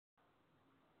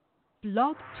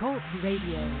Blog Talk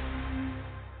Radio.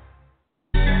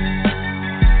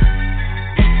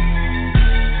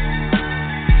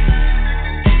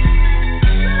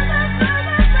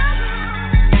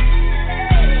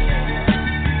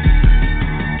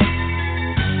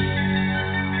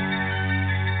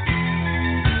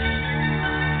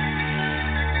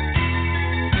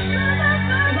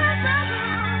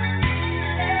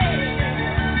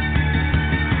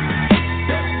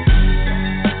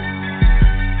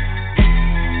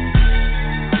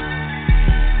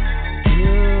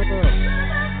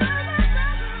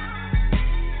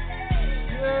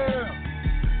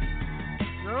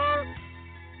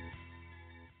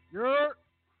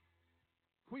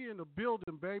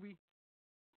 Building, baby.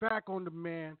 Back on the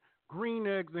man. Green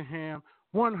eggs and ham.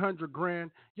 100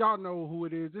 grand. Y'all know who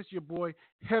it is. It's your boy,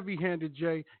 Heavy Handed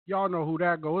J. Y'all know who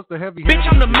that goes. It's the Heavy Handed.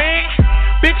 Bitch, I'm the man.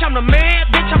 Bitch, I'm the man.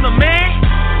 Bitch, I'm the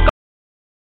man.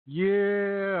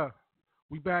 Yeah.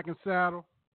 We back in saddle.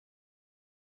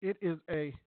 It is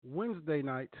a Wednesday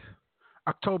night,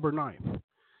 October 9th.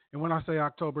 And when I say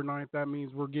October 9th, that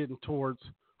means we're getting towards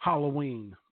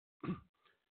Halloween.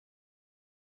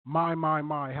 My,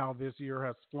 how this year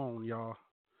has flown, y'all.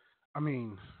 I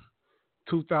mean,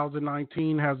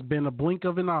 2019 has been a blink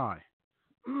of an eye.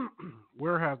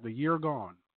 Where has the year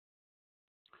gone?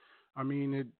 I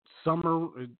mean,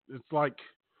 it's like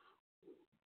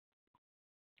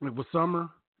it was summer,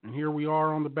 and here we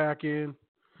are on the back end.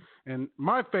 And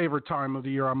my favorite time of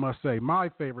the year, I must say, my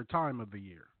favorite time of the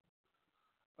year.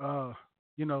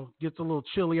 Gets a little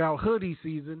chilly out, hoodie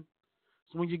season.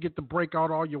 So when you get to break out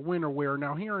all your winter wear.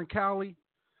 Now here in Cali,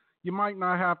 you might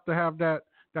not have to have that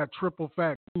triple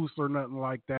fat goose or nothing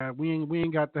like that. We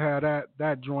ain't got to have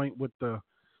that joint with the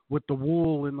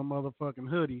wool in the motherfucking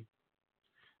hoodie.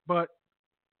 But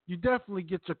you definitely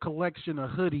get your collection of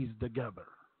hoodies together.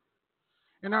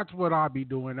 And that's what I be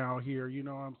doing out here, you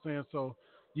know what I'm saying? So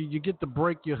you get to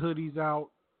break your hoodies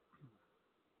out,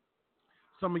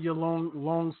 some of your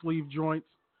long sleeve joints,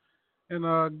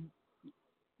 and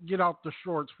get out the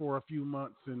shorts for a few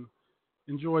months and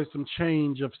enjoy some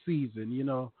change of season. You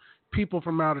know, people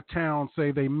from out of town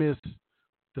say they miss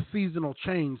the seasonal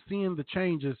change, seeing the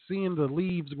changes, seeing the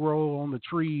leaves grow on the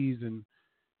trees and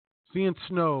seeing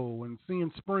snow and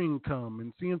seeing spring come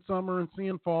and seeing summer and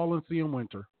seeing fall and seeing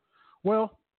winter.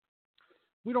 Well,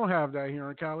 we don't have that here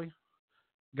in Cali,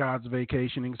 God's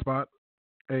vacationing spot,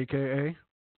 AKA.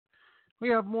 We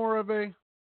have more of a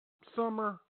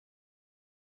summer,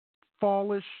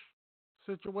 fallish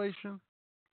situation.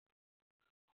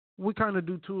 We kind of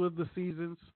do two of the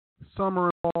seasons,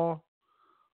 summer and fall,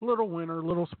 little winter,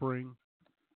 little spring.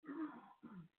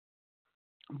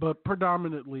 But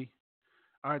predominantly,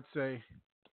 I'd say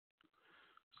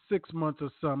 6 months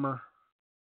of summer,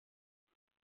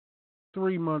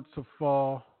 3 months of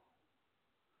fall,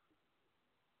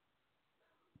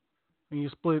 and you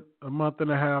split a month and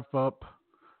a half up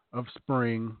of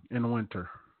spring and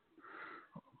winter.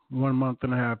 1 month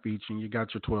and a half each, and you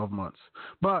got your 12 months.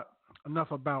 But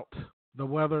enough about the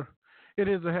weather. It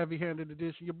is a heavy-handed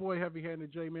edition. Your boy,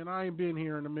 Heavy-Handed J, man. I ain't been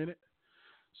here in a minute,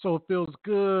 so it feels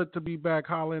good to be back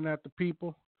hollering at the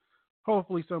people.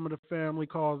 Hopefully some of the family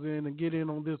calls in and get in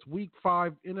on this Week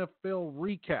 5 NFL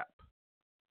recap.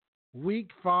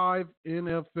 Week 5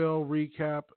 NFL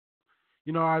recap.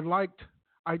 You know,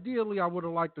 ideally, I would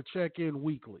have liked to check in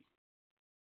weekly.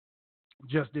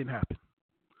 Just didn't happen.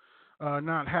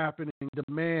 Not happening.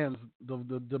 Demands,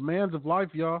 the demands of life,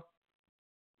 y'all.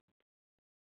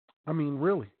 I mean,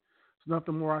 really, there's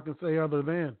nothing more I can say other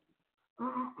than.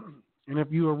 And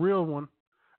if you're a real one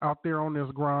out there on this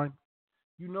grind,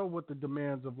 you know what the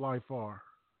demands of life are.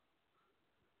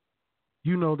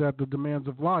 You know that the demands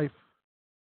of life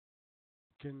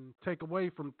can take away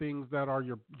from things that are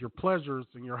your pleasures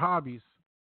and your hobbies.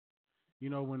 You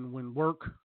know, when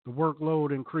the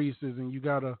workload increases and you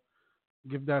gotta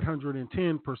give that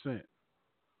 110%.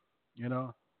 You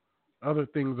know, other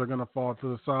things are going to fall to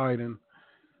the side. And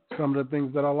some of the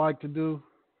things that I like to do,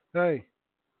 hey,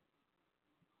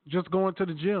 just going to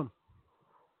the gym.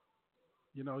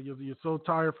 You know, you're so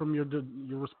tired from your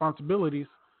responsibilities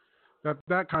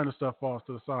that kind of stuff falls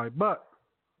to the side. But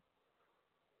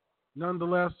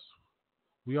nonetheless,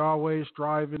 we always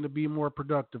striving to be more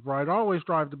productive, right? Always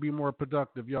strive to be more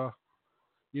productive, y'all.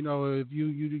 You know, if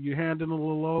you're handling a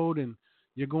little load and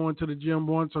you're going to the gym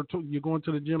once or two, you're going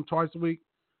to the gym twice a week,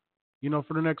 you know,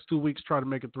 for the next 2 weeks, try to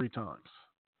make it 3 times.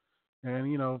 And,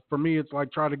 you know, for me, it's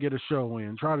like try to get a show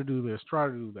in, try to do this, try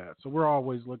to do that. So we're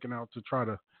always looking out to try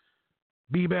to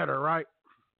be better, right?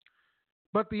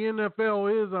 But the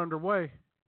NFL is underway.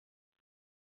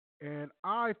 And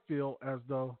I feel as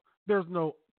though there's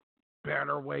no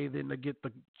better way than to get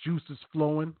the juices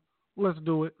flowing? Let's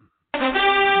do it.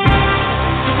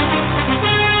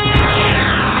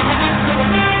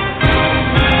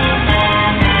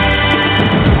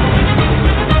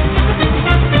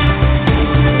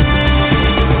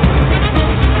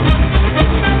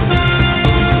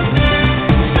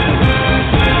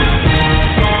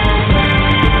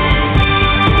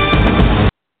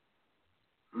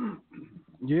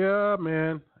 Yeah,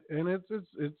 man, and it's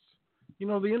the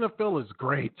NFL is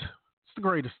great. It's the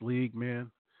greatest league,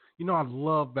 man. I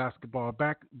love basketball.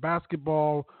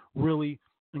 Basketball really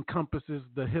encompasses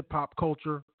the hip hop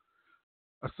culture.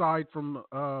 Aside from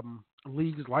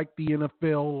leagues like the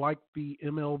NFL, like the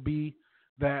MLB,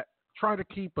 that try to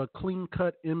keep a clean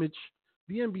cut image,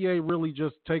 the NBA really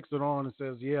just takes it on and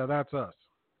says, "Yeah, that's us."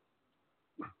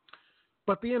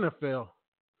 But the NFL,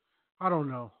 I don't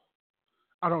know.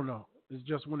 It's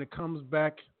just when it comes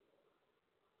back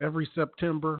every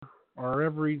September or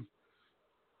every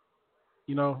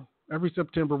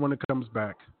September when it comes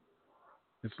back,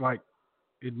 it's like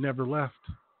it never left.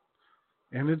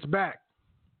 And it's back.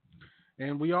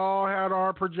 And we all had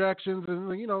our projections and,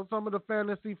 some of the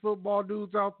fantasy football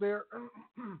dudes out there.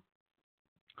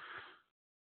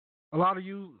 A lot of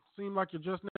you seem like you're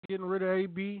just not getting rid of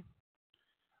AB.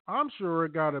 I'm sure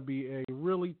it got to be a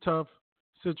really tough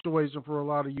situation for a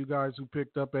lot of you guys who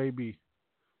picked up AB,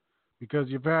 because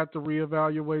you've had to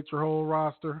reevaluate your whole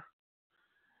roster,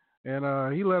 and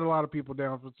he let a lot of people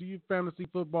down. So you fantasy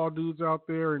football dudes out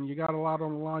there, and you got a lot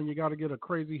on the line, you got to get a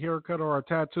crazy haircut or a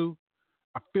tattoo,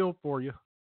 I feel for you.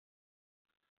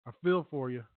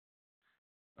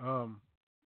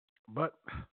 But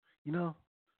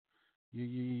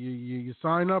you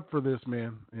sign up for this,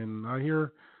 man, and I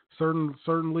hear certain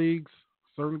leagues,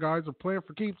 certain guys are playing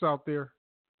for keeps out there.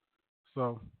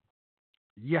 So,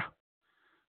 yeah.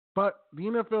 But the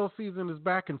NFL season is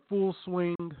back in full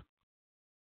swing.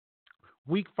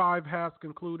 Week 5 has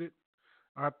concluded.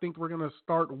 I think we're going to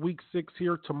start Week 6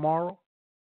 here tomorrow.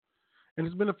 And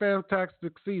it's been a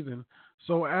fantastic season.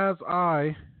 So as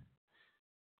I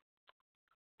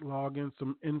log in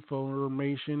some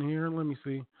information here, let me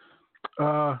see.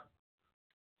 Got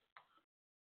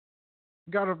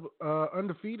a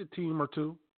undefeated team or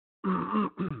two.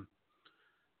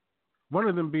 One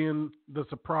of them being the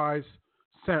surprise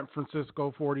San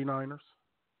Francisco 49ers.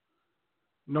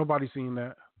 Nobody's seen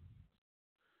that.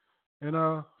 And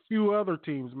a few other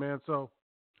teams, man. So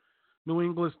New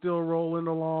England's still rolling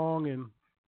along, and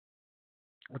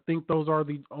I think those are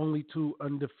the only two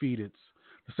undefeateds.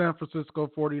 The San Francisco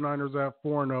 49ers at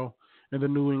 4-0, and the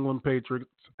New England Patriots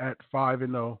at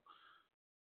 5-0.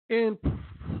 And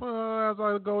as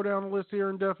I go down the list here,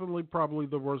 and definitely probably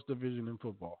the worst division in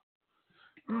football.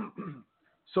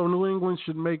 So New England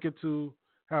should make it to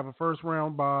have a first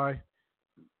round bye,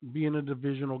 be in a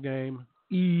divisional game,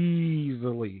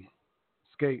 easily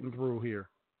skating through here.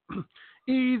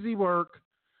 Easy work,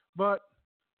 but a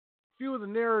few of the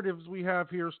narratives we have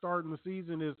here starting the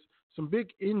season is some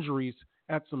big injuries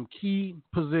at some key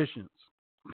positions.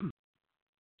 A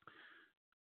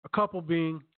couple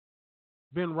being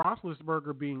Ben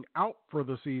Roethlisberger being out for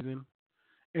the season,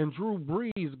 and Drew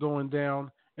Brees going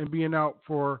down and being out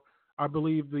for, I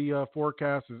believe the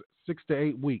forecast is 6 to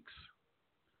 8 weeks.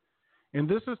 And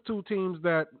this is two teams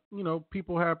that,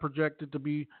 people have projected to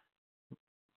be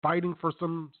fighting for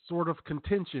some sort of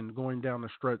contention going down the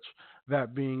stretch,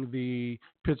 that being the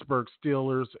Pittsburgh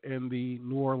Steelers and the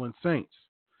New Orleans Saints.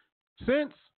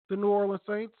 Since the New Orleans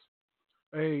Saints,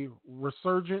 a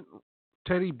resurgent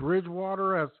Teddy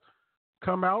Bridgewater has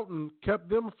come out and kept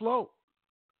them afloat.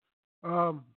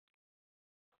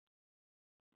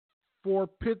 For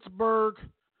Pittsburgh,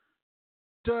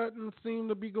 doesn't seem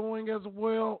to be going as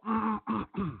well.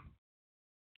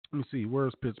 Let me see,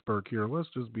 where's Pittsburgh here? Let's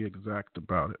just be exact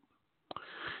about it.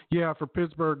 Yeah, for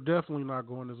Pittsburgh, definitely not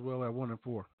going as well at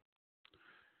 1-4.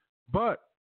 But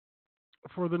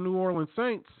for the New Orleans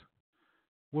Saints,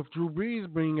 with Drew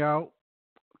Brees being out,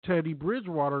 Teddy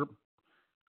Bridgewater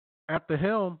at the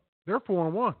helm, they're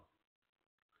 4-1.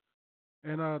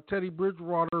 And Teddy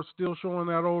Bridgewater still showing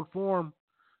that old form.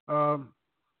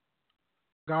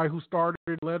 Guy who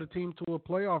led a team to a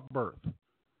playoff berth.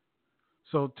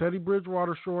 So Teddy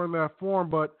Bridgewater showing that form,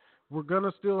 but we're going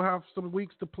to still have some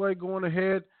weeks to play going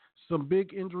ahead. Some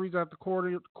big injuries at the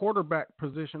quarterback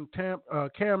position.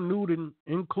 Cam Newton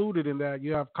included in that.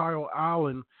 You have Kyle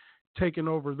Allen taking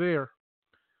over there.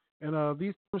 And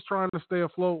these teams trying to stay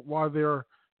afloat while their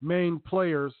main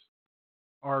players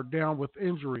are down with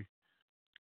injury.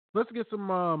 Let's get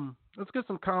some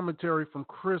commentary from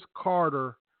Chris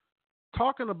Carter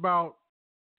talking about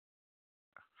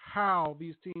how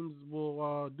these teams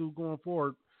will do going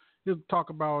forward. He'll talk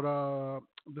about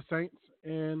the Saints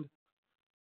and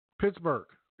Pittsburgh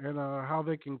and how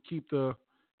they can keep the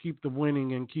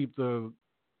winning and keep the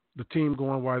team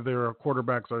going while their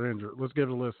quarterbacks are injured. Let's give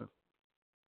it a listen.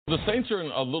 The Saints are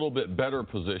in a little bit better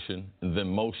position than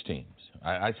most teams.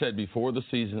 I said before the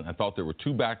season, I thought there were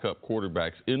 2 backup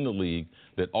quarterbacks in the league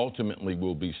that ultimately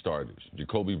will be starters.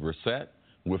 Jacoby Brissett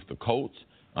with the Colts.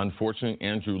 Unfortunately,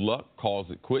 Andrew Luck calls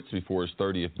it quits before his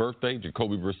 30th birthday.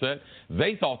 Jacoby Brissett,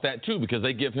 they thought that too because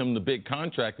they give him the big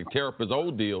contract to tear up his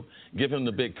old deal, give him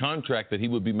the big contract that he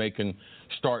would be making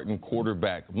starting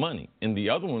quarterback money. And the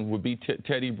other one would be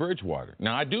Teddy Bridgewater.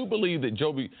 Now, I do believe that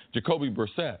Jacoby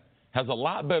Brissett has a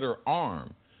lot better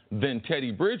arm than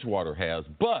Teddy Bridgewater has,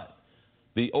 but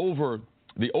the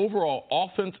overall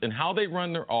offense and how they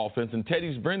run their offense, and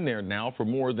Teddy's been there now for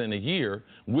more than a year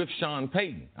with Sean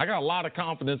Payton. I got a lot of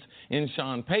confidence in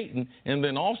Sean Payton. And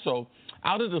then also,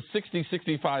 out of the 60,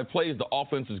 65 plays the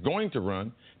offense is going to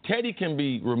run, Teddy can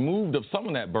be removed of some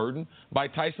of that burden by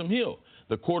Taysom Hill.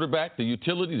 The quarterback, the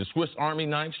utility, the Swiss Army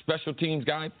knife, special teams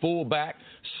guy, fullback,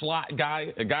 slot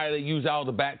guy, a guy they use out of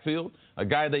the backfield, a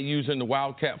guy they use in the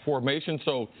Wildcat formation.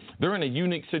 So they're in a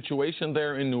unique situation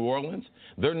there in New Orleans.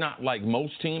 They're not like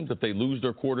most teams. If they lose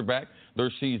their quarterback,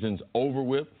 their season's over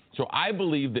with. So I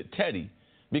believe that Teddy,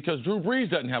 because Drew Brees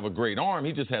doesn't have a great arm,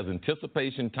 he just has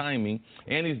anticipation, timing,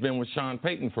 and he's been with Sean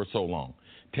Payton for so long.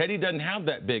 Teddy doesn't have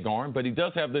that big arm, but he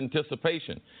does have the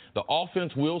anticipation. The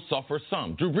offense will suffer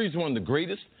some. Drew Brees is one of the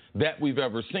greatest that we've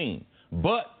ever seen.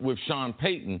 But with Sean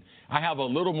Payton, I have a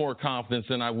little more confidence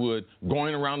than I would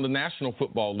going around the National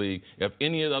Football League if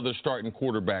any of the other starting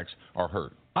quarterbacks are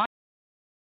hurt.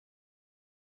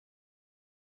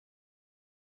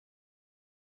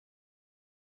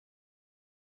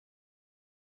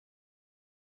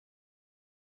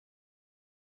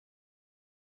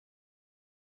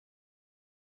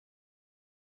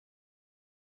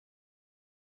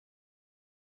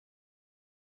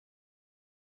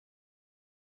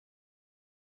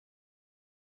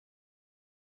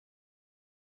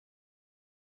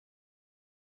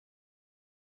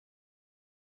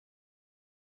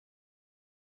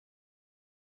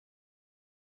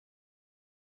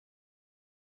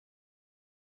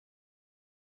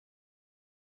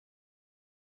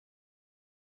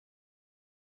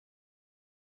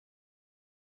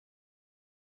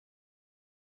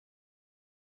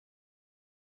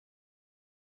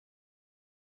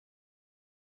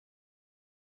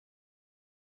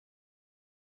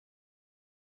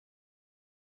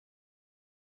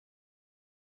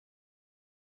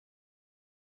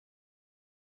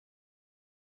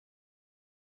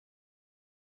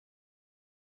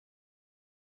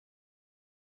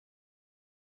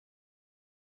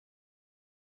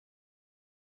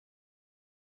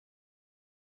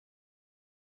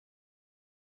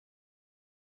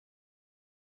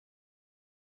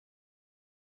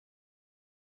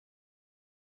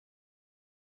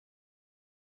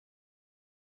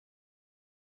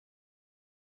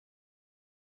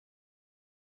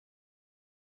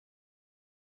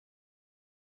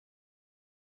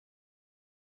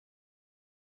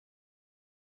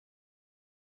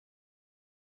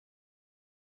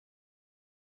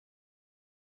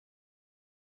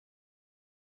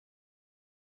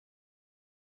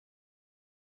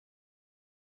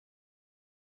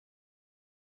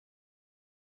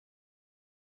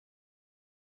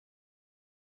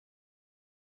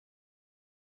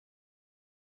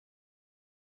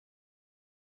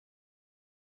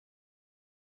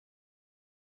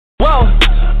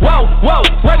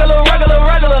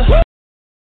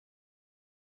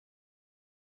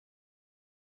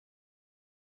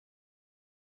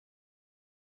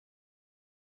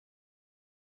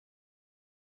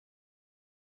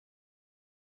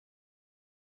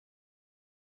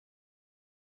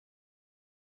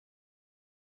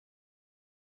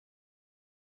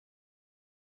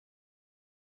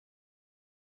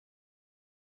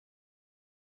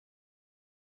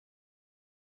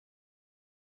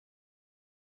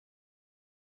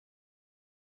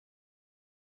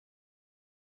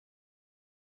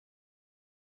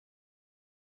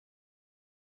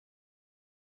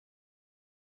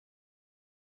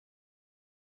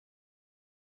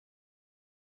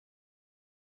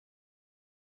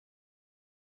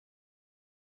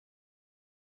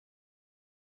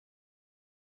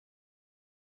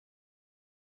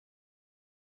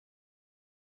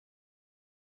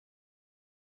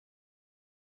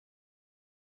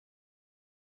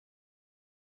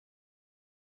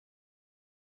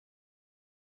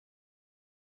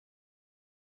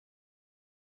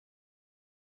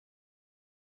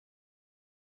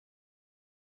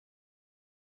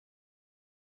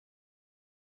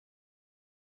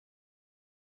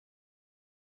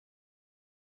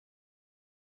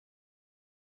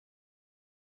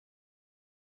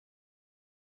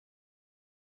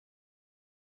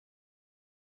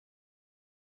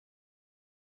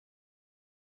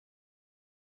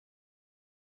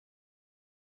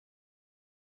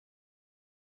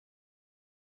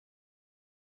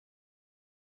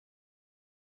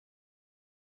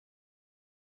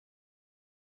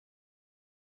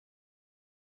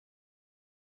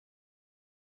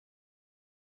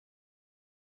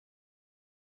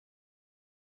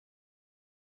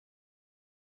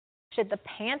 Should the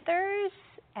Panthers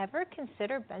ever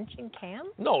consider benching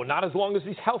Cam? No, not as long as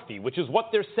he's healthy, which is what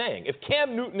they're saying. If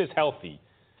Cam Newton is healthy,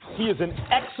 he is an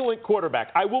excellent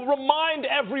quarterback. I will remind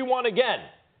everyone again,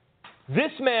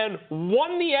 this man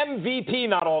won the MVP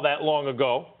not all that long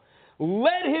ago,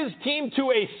 led his team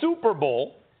to a Super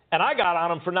Bowl, and I got on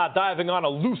him for not diving on a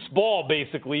loose ball,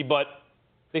 basically, but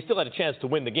they still had a chance to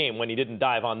win the game when he didn't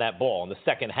dive on that ball in the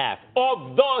second half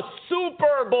of the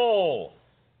Super Bowl.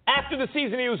 After the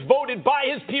season, he was voted by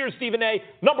his peers, Stephen A.,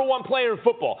 number one player in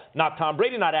football. Not Tom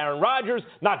Brady, not Aaron Rodgers,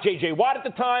 not J.J. Watt at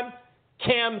the time,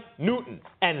 Cam Newton.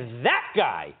 And that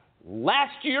guy,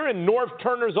 last year in Norv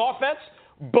Turner's offense,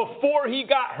 before he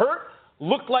got hurt,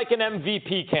 looked like an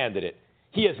MVP candidate.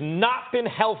 He has not been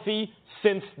healthy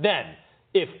since then.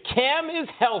 If Cam is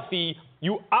healthy,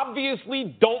 you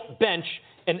obviously don't bench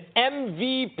an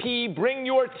MVP, bring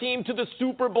your team to the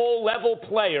Super Bowl level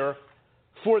player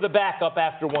for the backup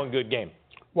after one good game.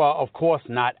 Well, of course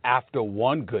not after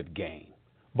one good game.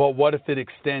 But what if it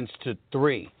extends to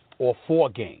 3 or 4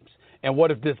 games? And what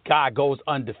if this guy goes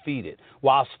undefeated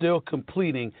while still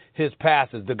completing his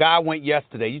passes? The guy went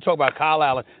yesterday. You talk about Kyle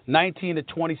Allen, 19 to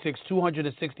 26,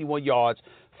 261 yards,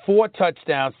 4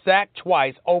 touchdowns, sacked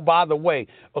twice. Oh, by the way,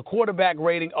 a quarterback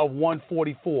rating of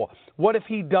 144. What if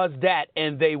he does that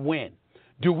and they win?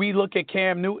 Do we look at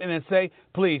Cam Newton and say,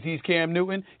 please, he's Cam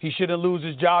Newton, he shouldn't lose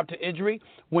his job to injury,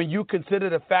 when you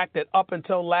consider the fact that up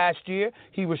until last year,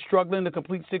 he was struggling to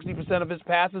complete 60% of his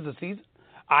passes a season?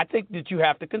 I think that you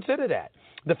have to consider that.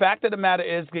 The fact of the matter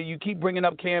is that you keep bringing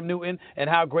up Cam Newton and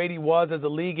how great he was as a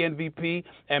league MVP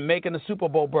and making a Super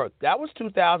Bowl berth. That was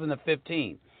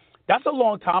 2015. That's a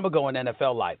long time ago in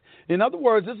NFL life. In other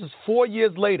words, this is 4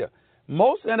 years later.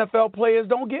 Most NFL players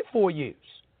don't get 4 years.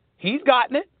 He's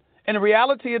gotten it. And the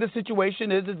reality of the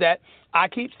situation is that I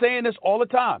keep saying this all the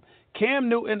time. Cam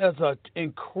Newton is an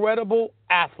incredible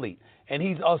athlete, and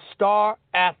he's a star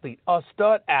athlete, a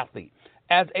stud athlete.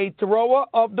 As a thrower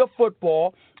of the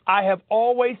football, I have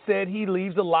always said he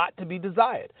leaves a lot to be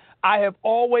desired. I have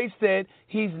always said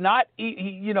he's not, he's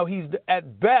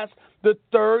at best the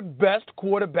third best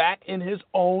quarterback in his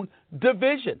own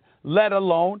division, let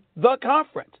alone the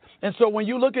conference. And so when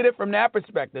you look at it from that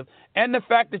perspective, and the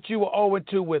fact that you were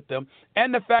 0-2 with them,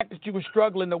 and the fact that you were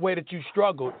struggling the way that you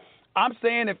struggled, I'm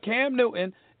saying if Cam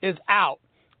Newton is out,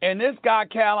 and this guy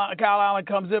Kyle Allen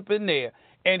comes up in there,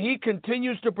 and he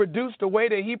continues to produce the way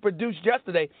that he produced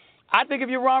yesterday, I think if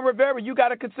you're Ron Rivera, you got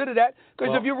to consider that.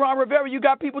 Because if you're Ron Rivera, you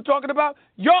got people talking about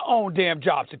your own damn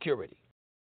job security.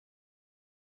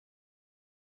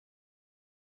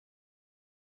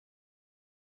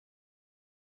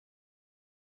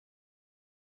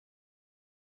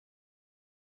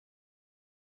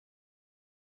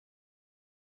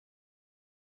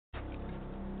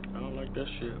 I don't like that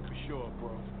shit. For sure,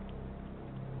 bro.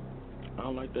 I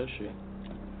don't like that shit.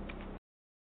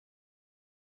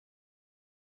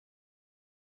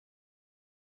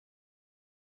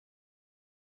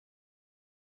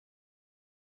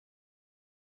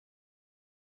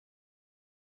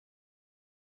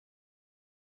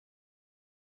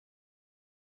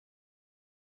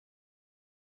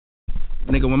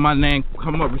 Nigga, when my name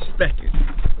come up, respect it.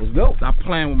 Let's go. Stop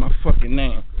playing with my fucking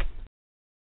name.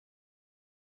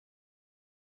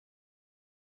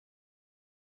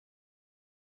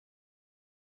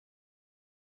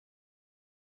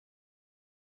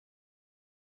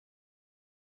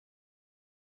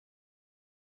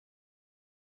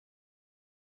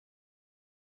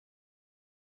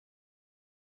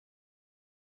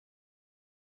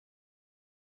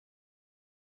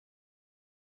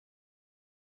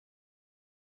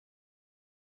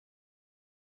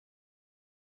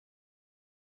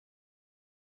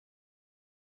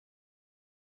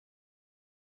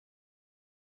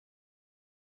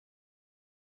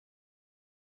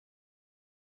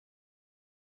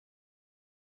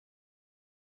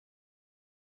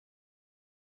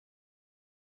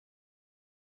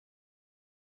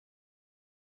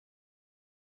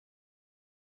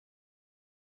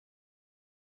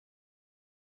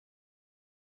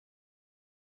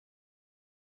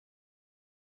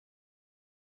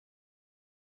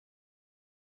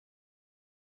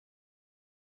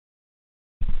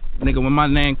 Nigga, when my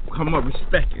name come up,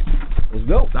 respect it. Let's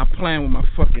go. Stop playing with my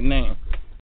fucking name.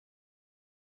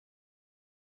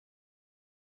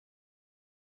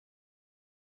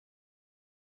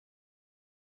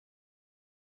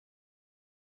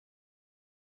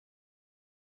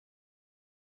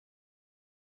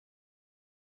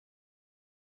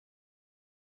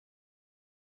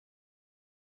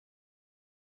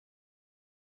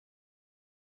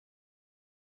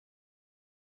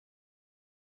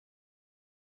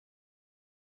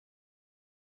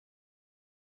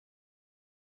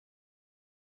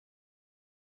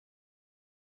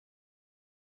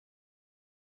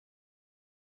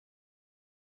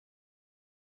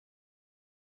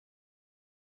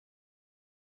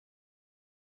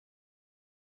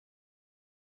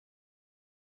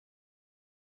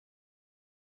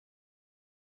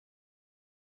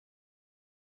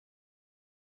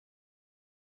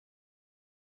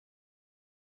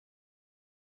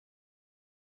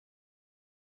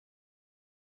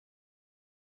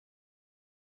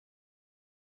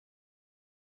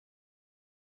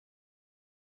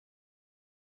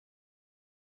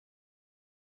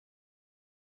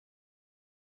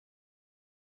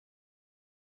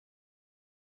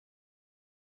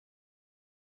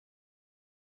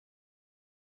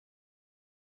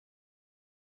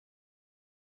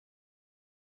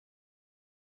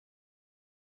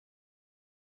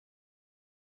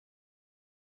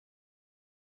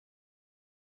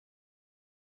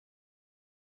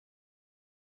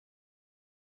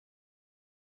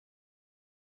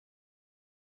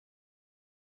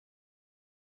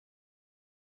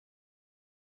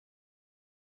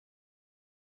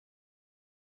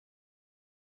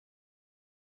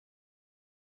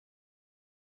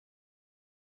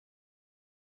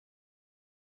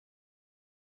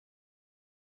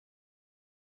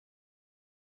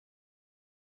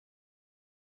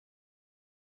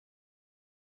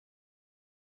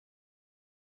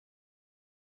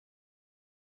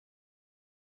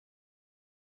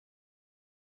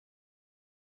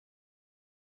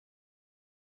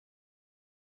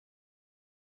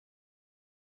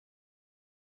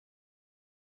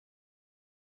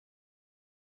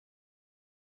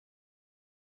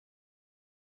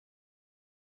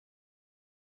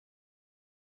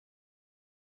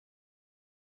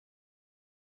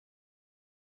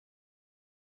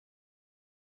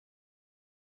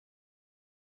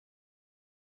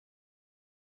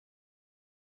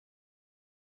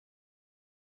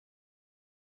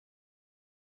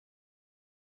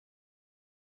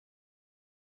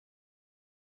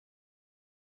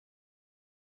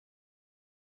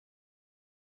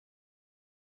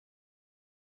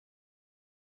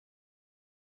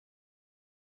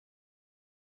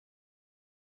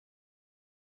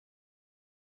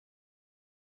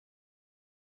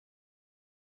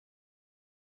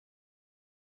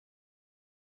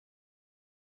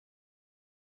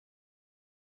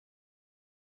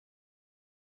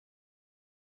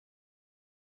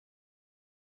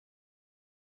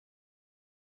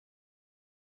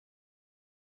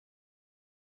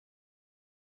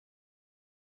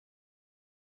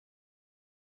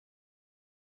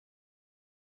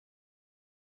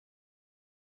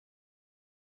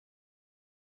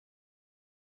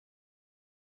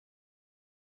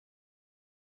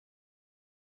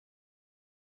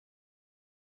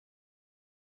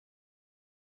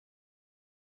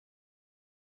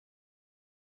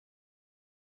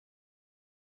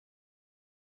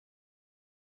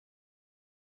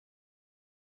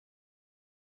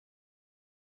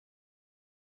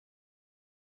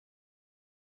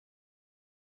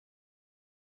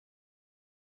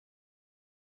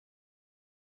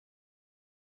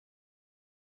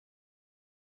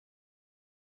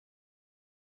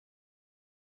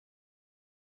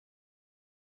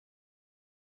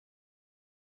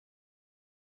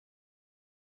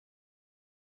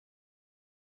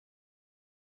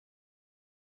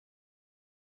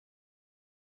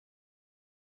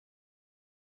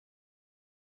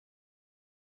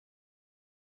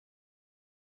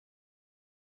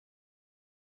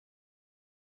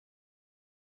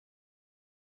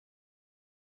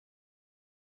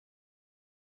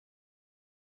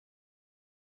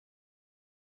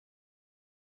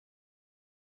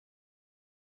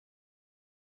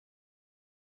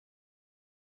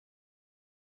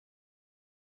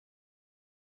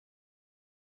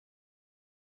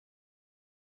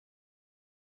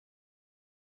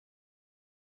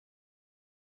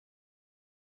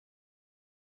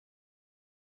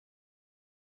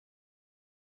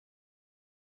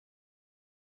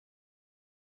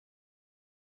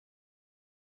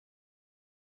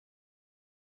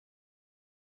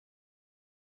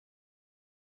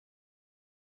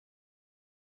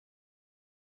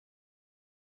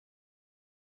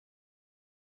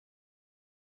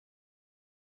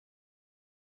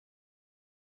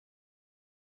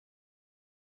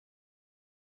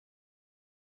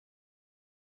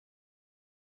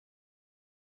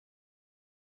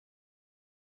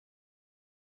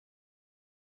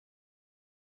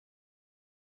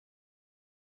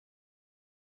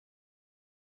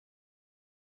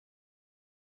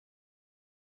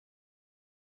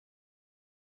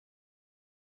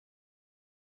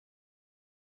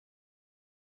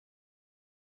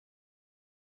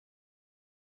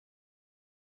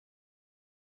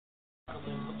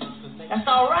 That's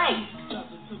all right.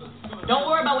 Don't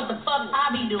worry about what the fuck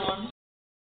I be doing.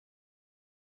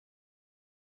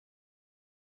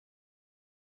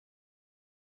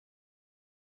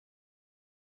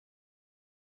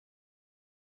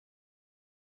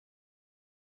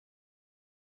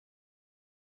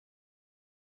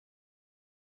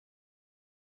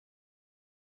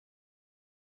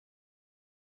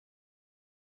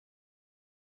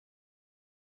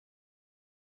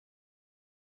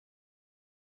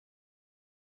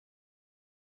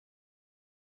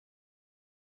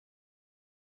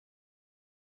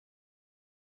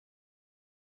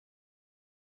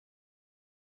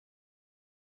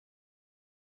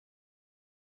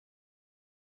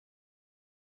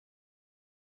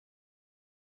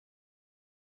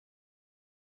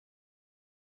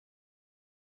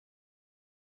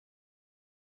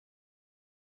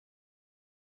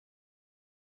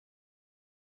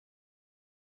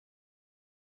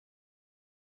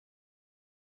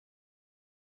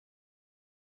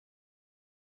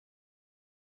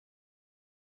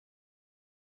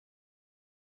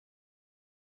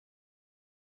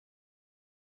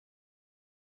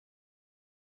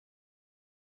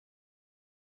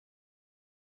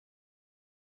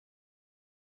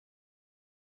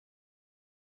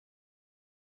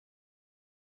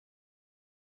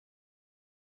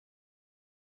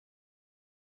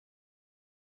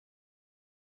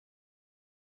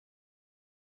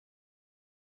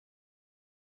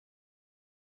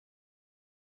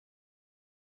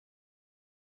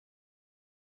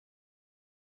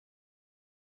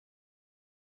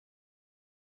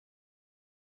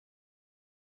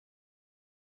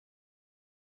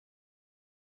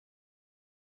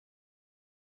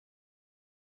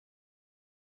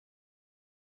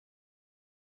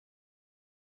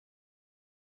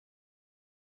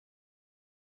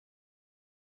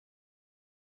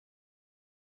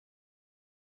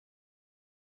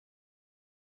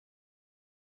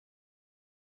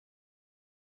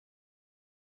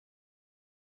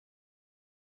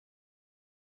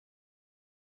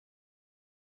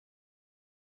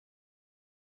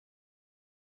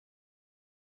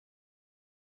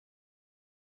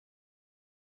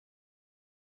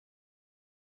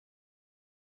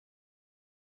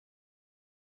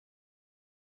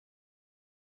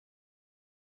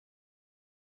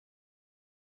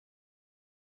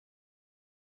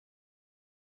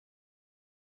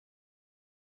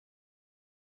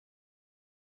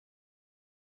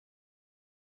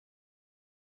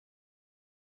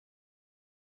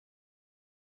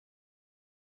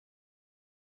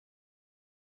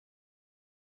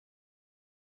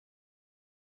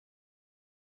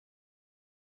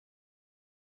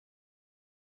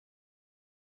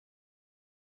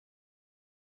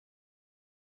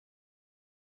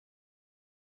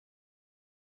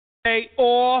 Stay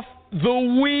off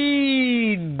the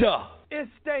weed.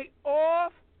 It's stay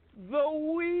off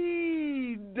the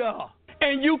weed.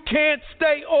 And you can't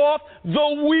stay off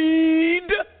the weed.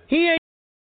 He ain't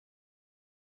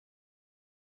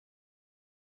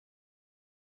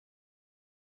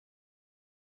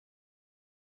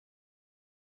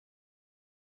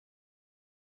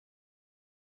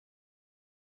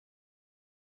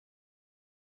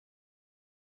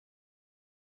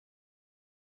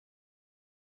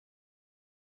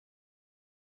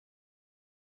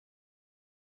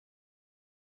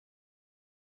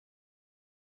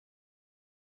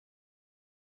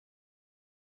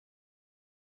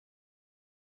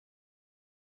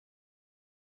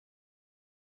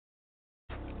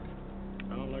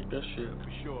I don't like that shit.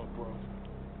 for sure, bro.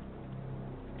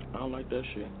 I don't like that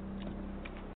shit.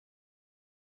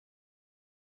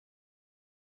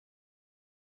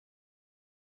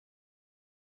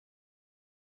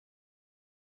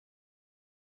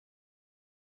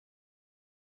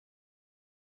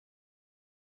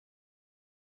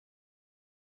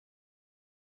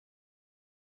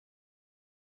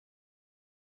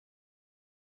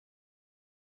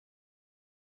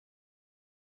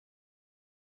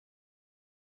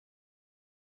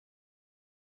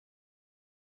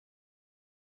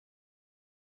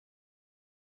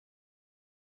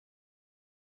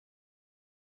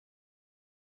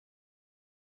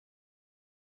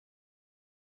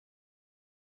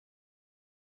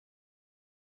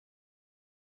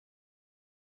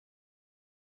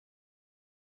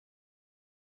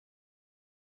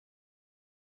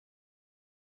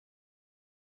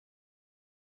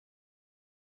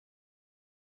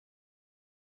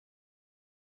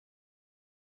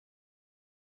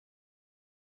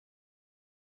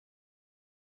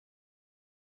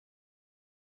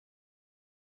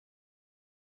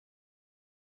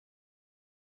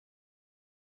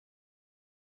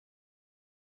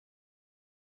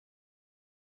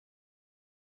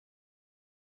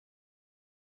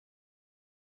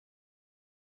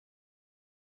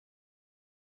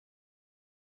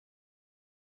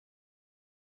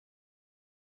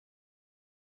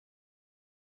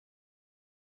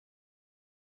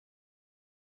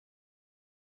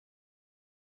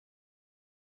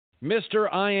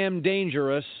 Mr. I am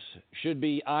dangerous should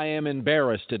be I am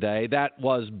embarrassed today. That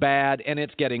was bad, and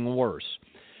it's getting worse.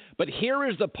 But here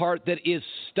is the part that is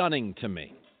stunning to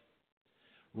me.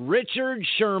 Richard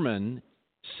Sherman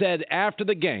said after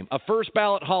the game, a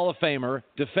first-ballot Hall of Famer,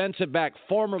 defensive back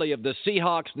formerly of the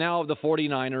Seahawks, now of the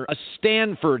 49ers, a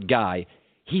Stanford guy.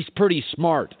 He's pretty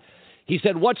smart. He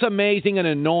said, what's amazing and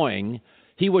annoying,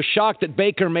 he was shocked that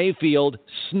Baker Mayfield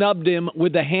snubbed him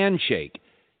with the handshake.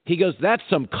 He goes, that's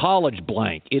some college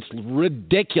blank. It's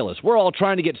ridiculous. We're all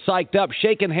trying to get psyched up,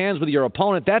 shaking hands with your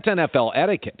opponent. That's NFL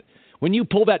etiquette. When you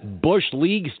pull that Bush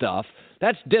League stuff,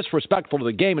 that's disrespectful to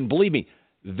the game. And believe me,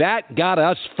 that got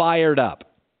us fired up.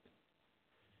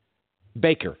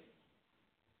 Baker,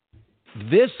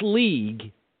 this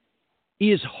league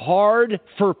is hard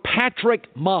for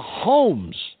Patrick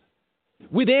Mahomes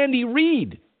with Andy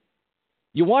Reid.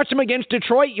 You watch him against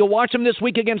Detroit. You watch him this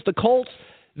week against the Colts.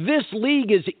 This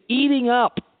league is eating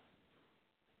up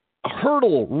a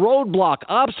hurdle, roadblock,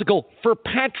 obstacle for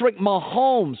Patrick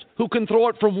Mahomes, who can throw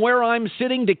it from where I'm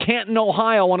sitting to Canton,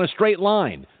 Ohio on a straight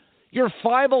line. You're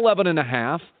 5'11 and a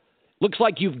half. Looks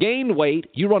like you've gained weight.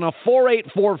 You run a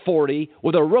 4.8, 4.40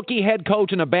 with a rookie head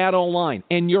coach and a bad O-line,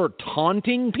 and you're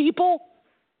taunting people?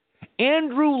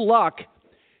 Andrew Luck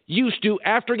used to,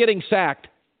 after getting sacked,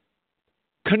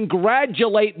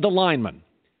 congratulate the lineman.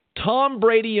 Tom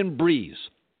Brady and Breeze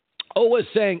always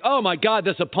saying, oh, my God,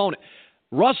 this opponent.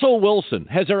 Russell Wilson,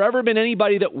 has there ever been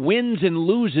anybody that wins and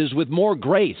loses with more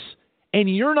grace?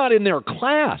 And you're not in their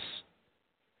class.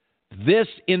 This,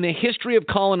 in the history of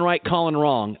calling right, calling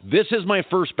wrong, this is my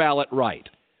first ballot right.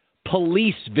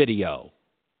 Police video.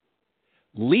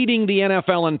 Leading the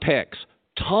NFL in picks.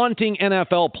 Taunting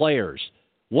NFL players.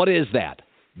 What is that?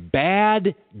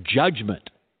 Bad judgment.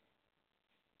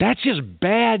 That's just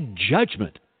bad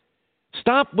judgment.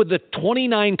 Stop with the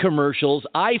 29 commercials.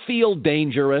 I feel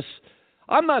dangerous.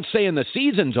 I'm not saying the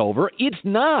season's over. It's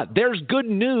not. There's good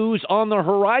news on the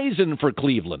horizon for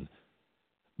Cleveland.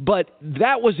 But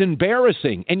that was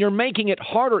embarrassing, and you're making it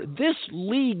harder. This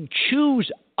league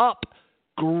chews up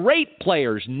great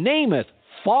players. Namath,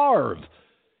 Favre.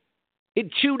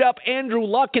 It chewed up Andrew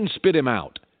Luck and spit him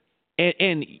out.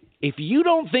 And if you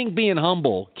don't think being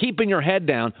humble, keeping your head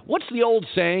down, what's the old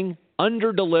saying?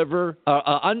 Under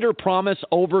promise,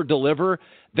 over deliver.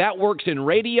 That works in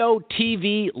radio,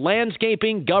 TV,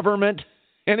 landscaping, government,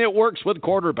 and it works with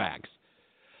quarterbacks.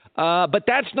 But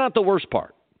that's not the worst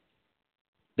part.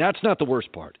 That's not the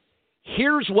worst part.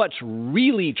 Here's what's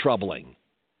really troubling.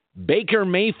 Baker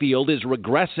Mayfield is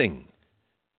regressing.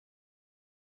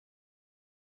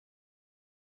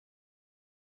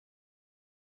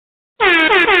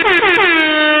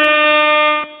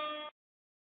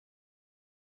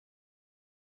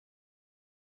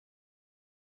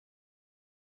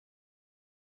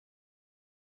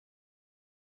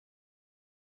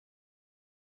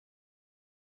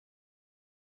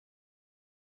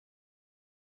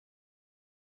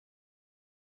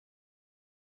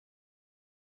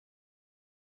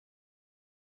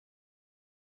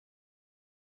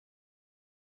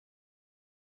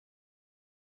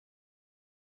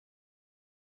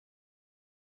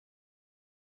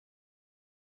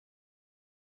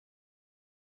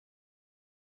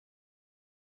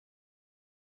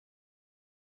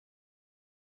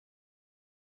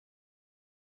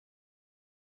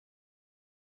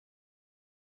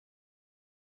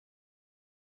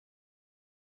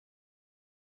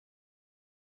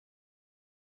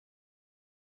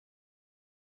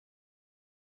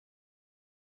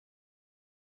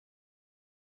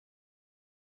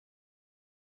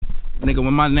 Nigga,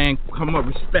 when my name come up,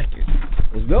 respect it.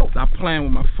 Let's go. Stop playing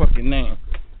with my fucking name.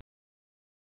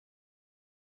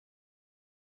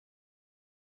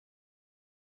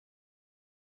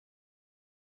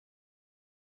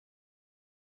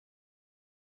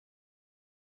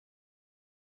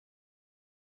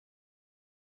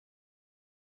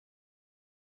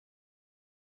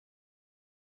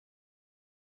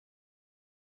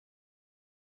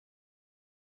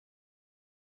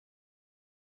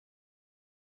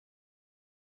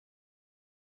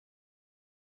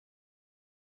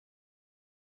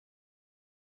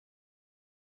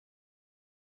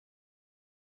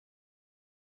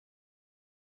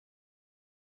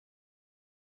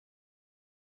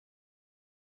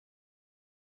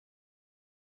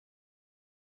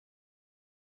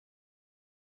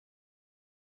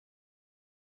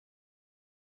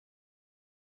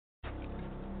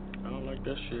 I don't like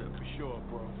that shit. For sure,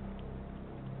 bro.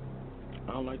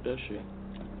 I don't like that shit.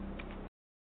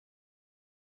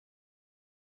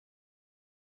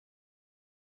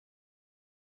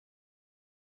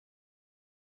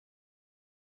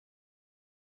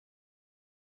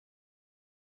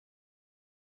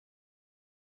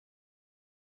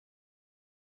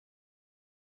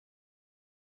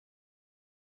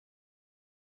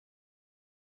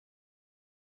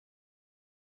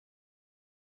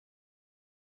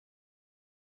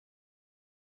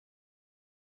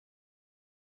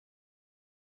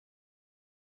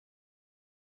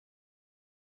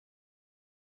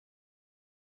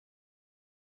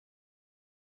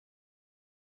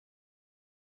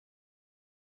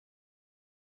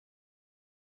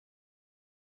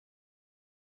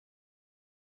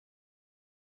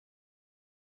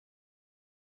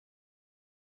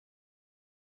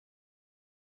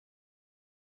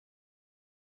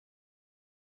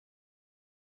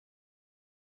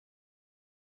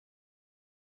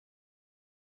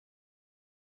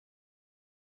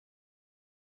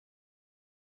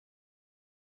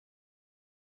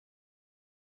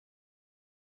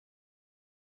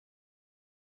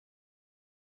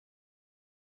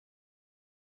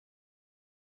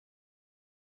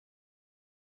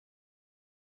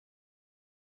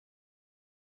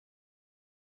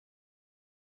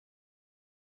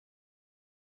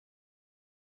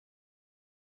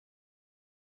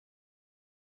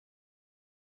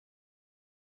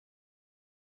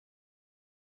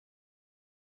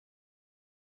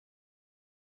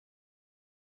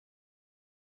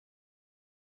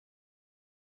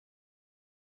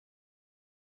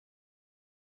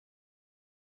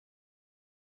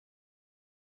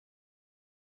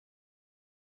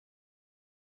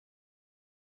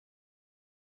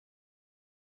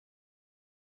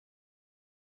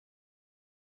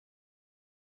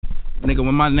 Nigga,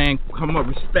 when my name come up,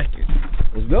 respect it.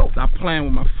 Let's go. Stop playing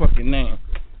with my fucking name.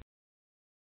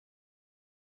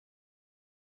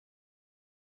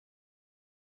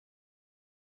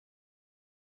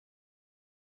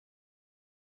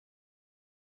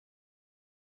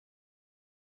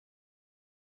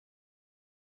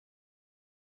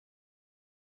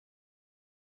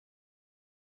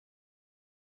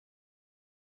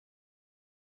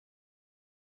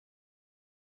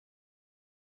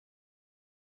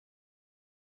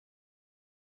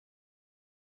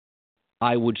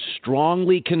 I would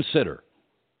strongly consider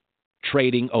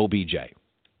trading OBJ.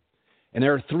 And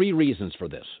there are 3 reasons for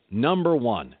this. Number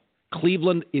 1,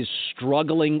 Cleveland is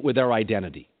struggling with their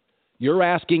identity. You're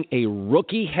asking a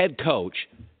rookie head coach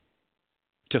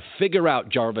to figure out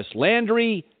Jarvis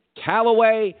Landry,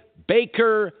 Callaway,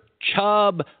 Baker,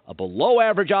 Chubb, a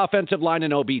below-average offensive line,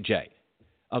 and OBJ.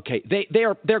 Okay,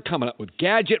 they're coming up with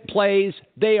gadget plays.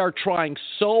 They are trying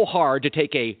so hard to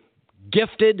take a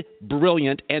gifted,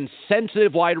 brilliant, and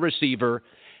sensitive wide receiver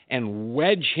and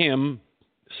wedge him,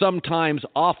 sometimes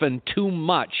often too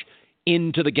much,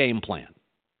 into the game plan.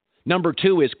 Number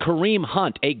 2 is Kareem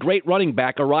Hunt, a great running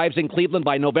back, arrives in Cleveland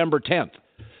by November 10th.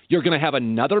 You're going to have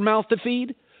another mouth to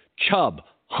feed? Chubb,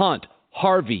 Hunt,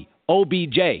 Harvey,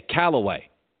 OBJ, Callaway.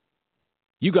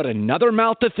 You got another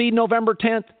mouth to feed November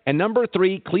 10th? And number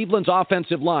 3, Cleveland's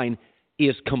offensive line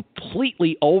is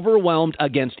completely overwhelmed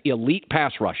against elite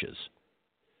pass rushes.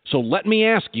 So let me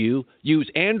ask you, use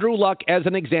Andrew Luck as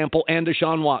an example and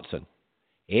Deshaun Watson.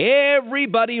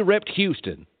 Everybody ripped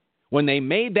Houston when they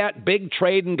made that big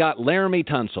trade and got Laramie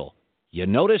Tunsil. You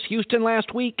notice Houston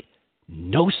last week?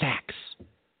 No sacks.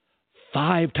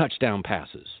 5 touchdown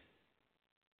passes.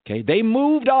 Okay, they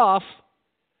moved off,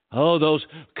 those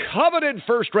coveted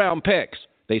first-round picks.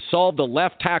 They solved the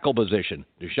left tackle position.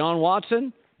 Deshaun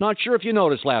Watson, not sure if you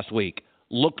noticed last week,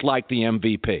 looked like the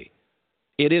MVP.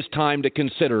 It is time to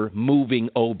consider moving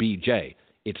OBJ.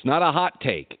 It's not a hot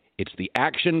take. It's the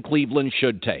action Cleveland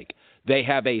should take. They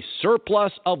have a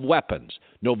surplus of weapons.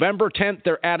 November 10th,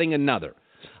 they're adding another.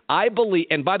 I believe,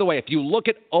 and by the way, if you look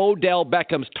at Odell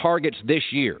Beckham's targets this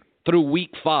year through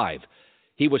week 5,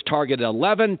 he was targeted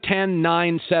 11, 10,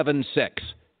 9, 7, 6.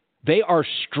 They are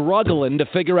struggling to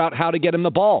figure out how to get him the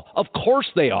ball. Of course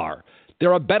they are.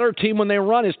 They're a better team when they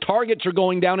run. His targets are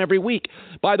going down every week.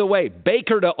 By the way,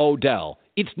 Baker to Odell,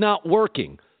 it's not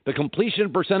working. The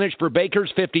completion percentage for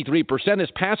Baker's 53%,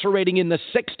 his passer rating in the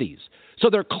 60s.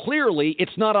 So they're clearly,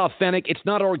 it's not authentic, it's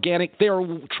not organic. They're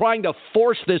trying to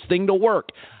force this thing to work.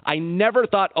 I never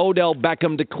thought Odell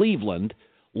Beckham to Cleveland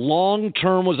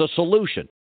long-term was a solution.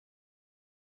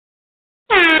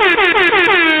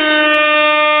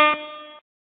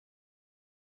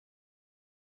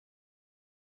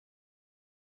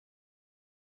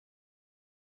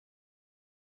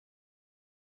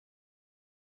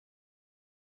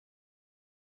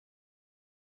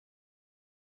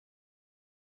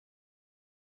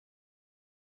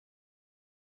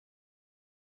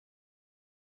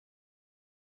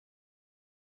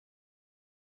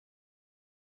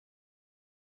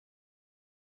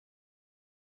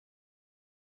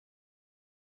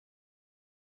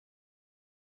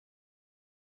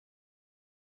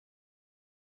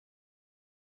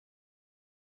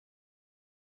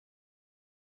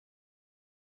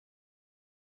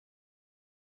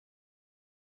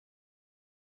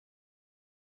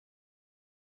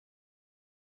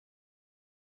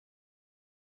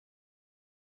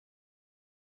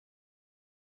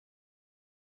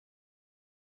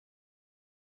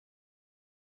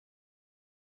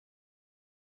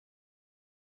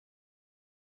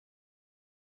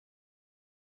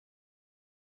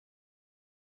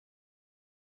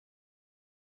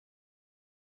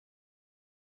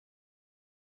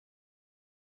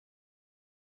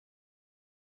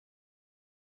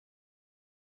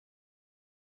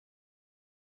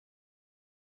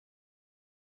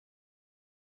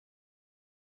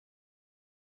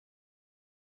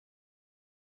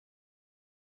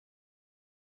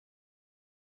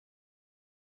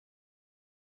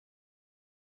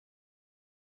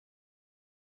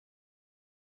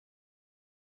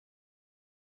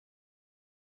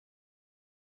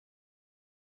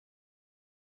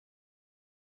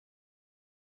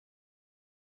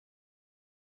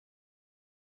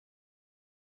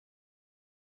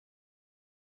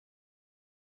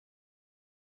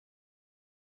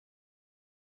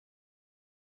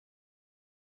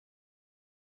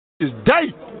 This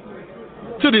day,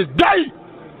 to this day,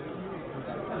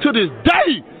 to this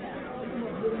day.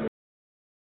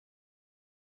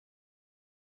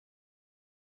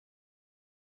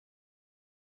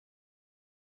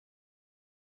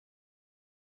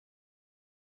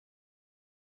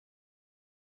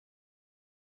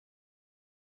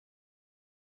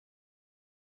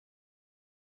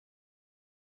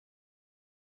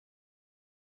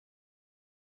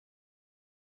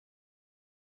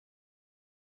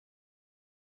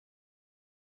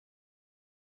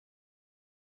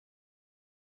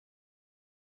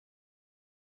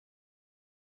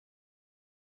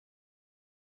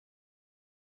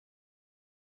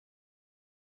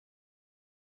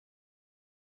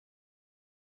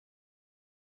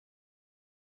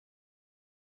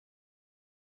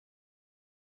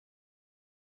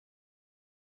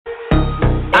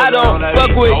 I don't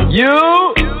fuck with you.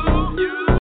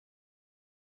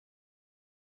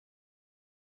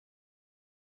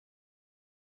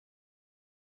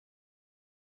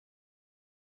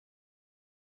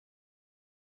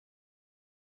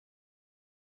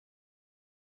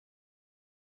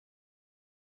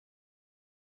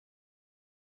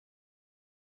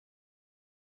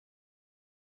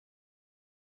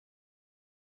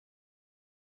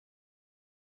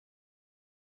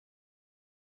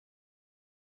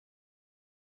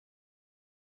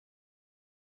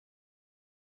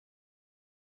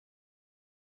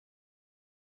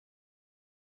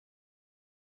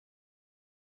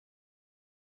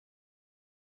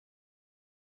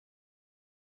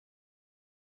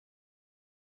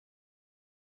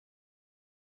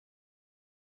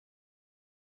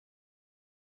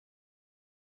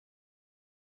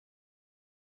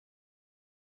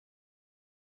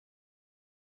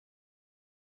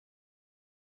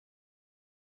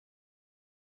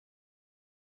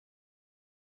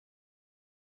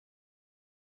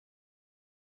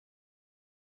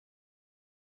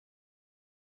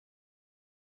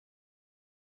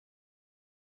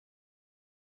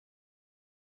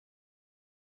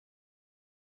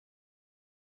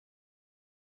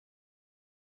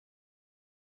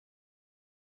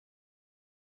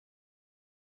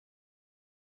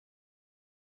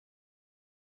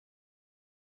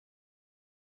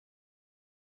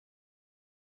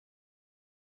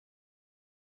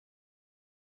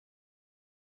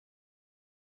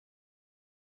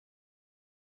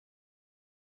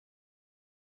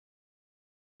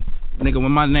 Nigga,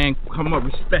 when my name come up,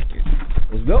 respect it.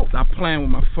 Let's go. Stop playing with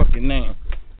my fucking name.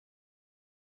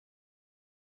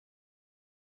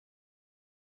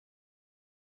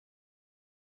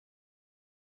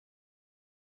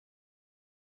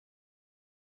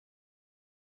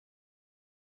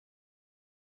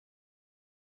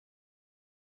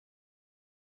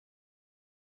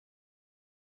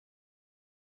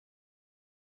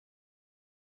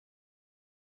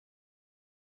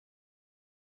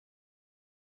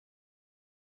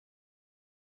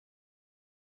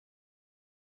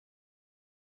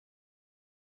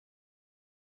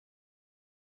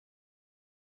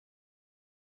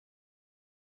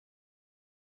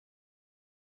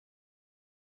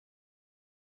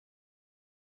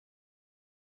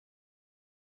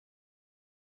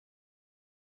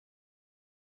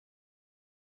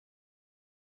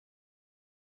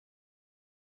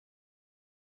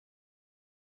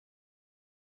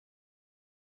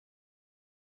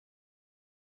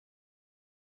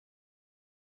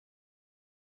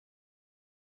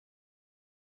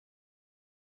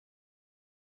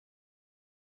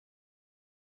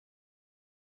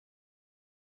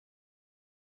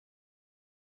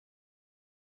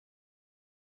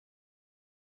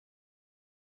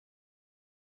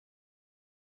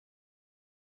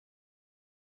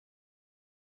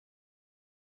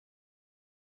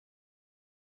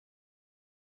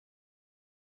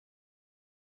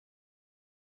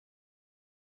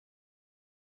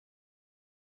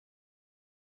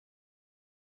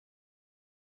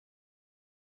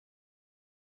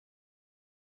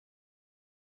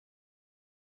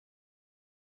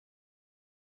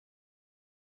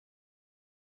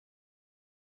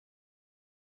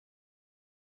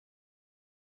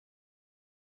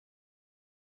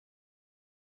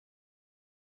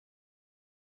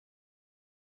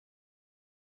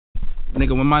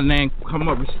 Nigga, when my name come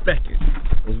up, respect it.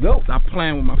 Let's go. Stop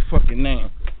playing with my fucking name.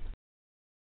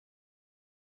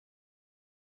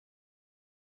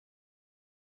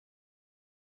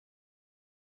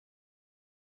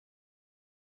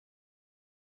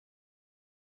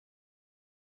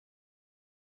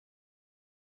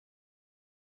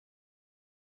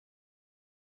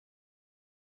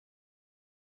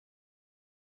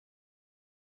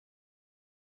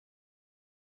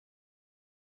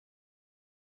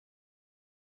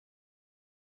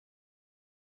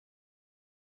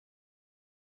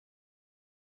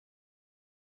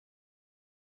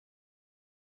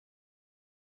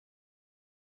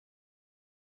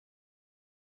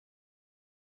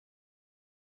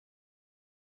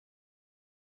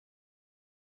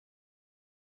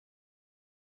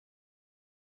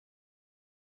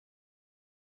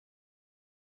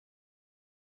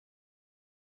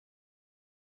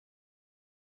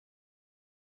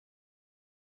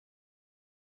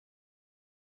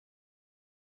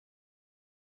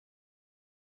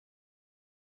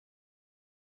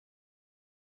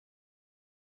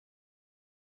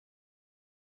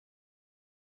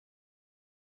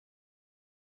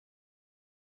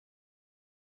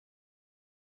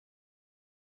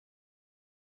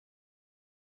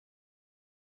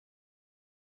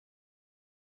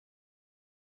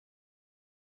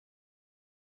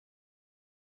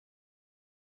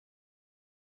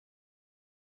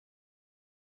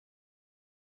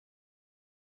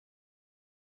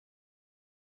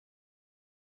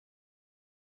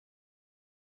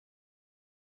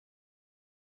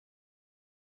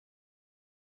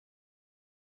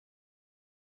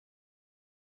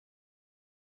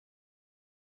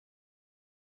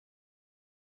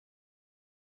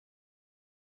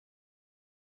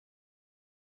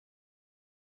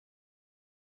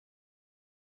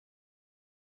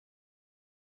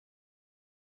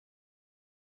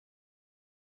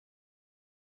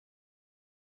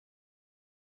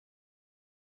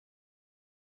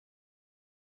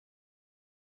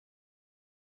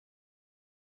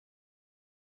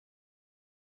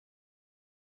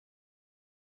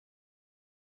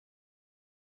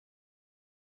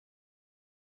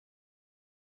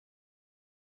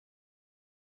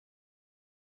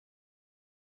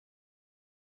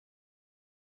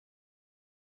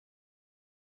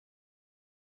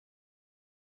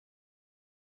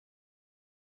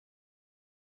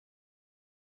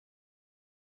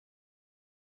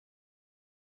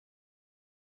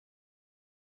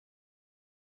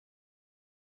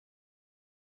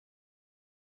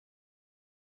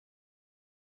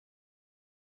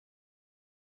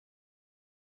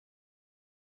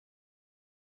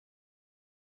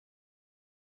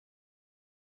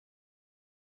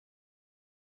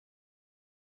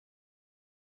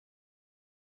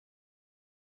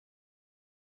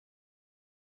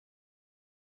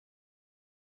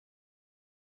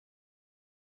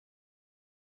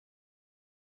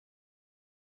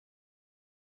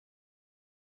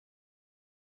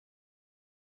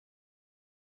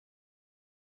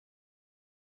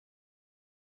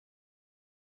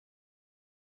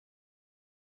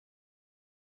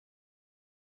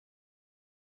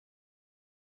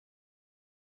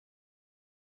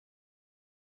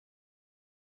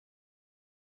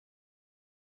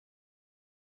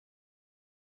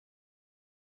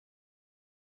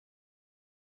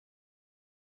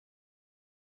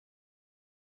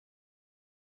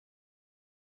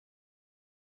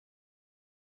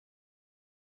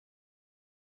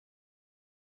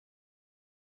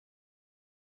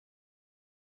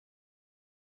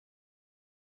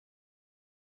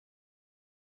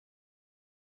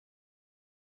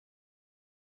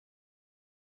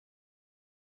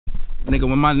 Nigga,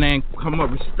 when my name come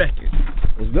up, respect it.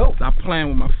 Let's go. Stop playing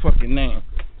with my fucking name.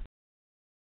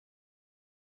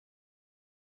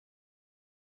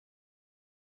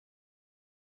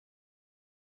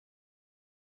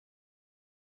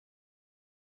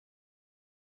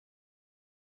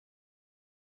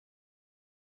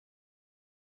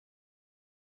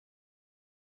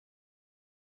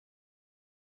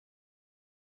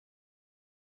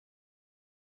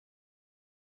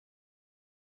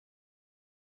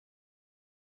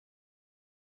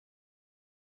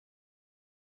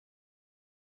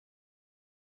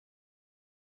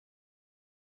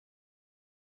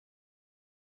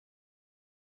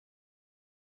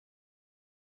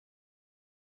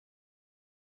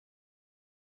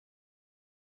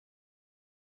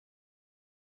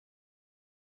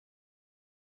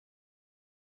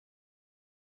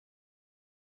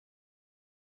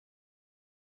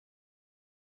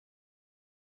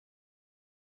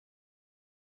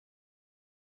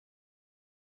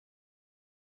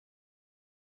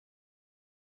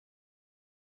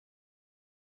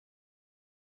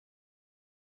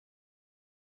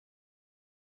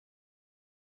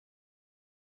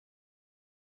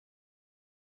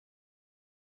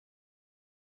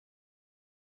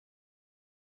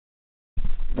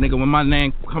 Nigga, when my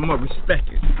name come up, respect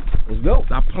it. Let's go.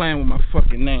 Stop playing with my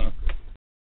fucking name.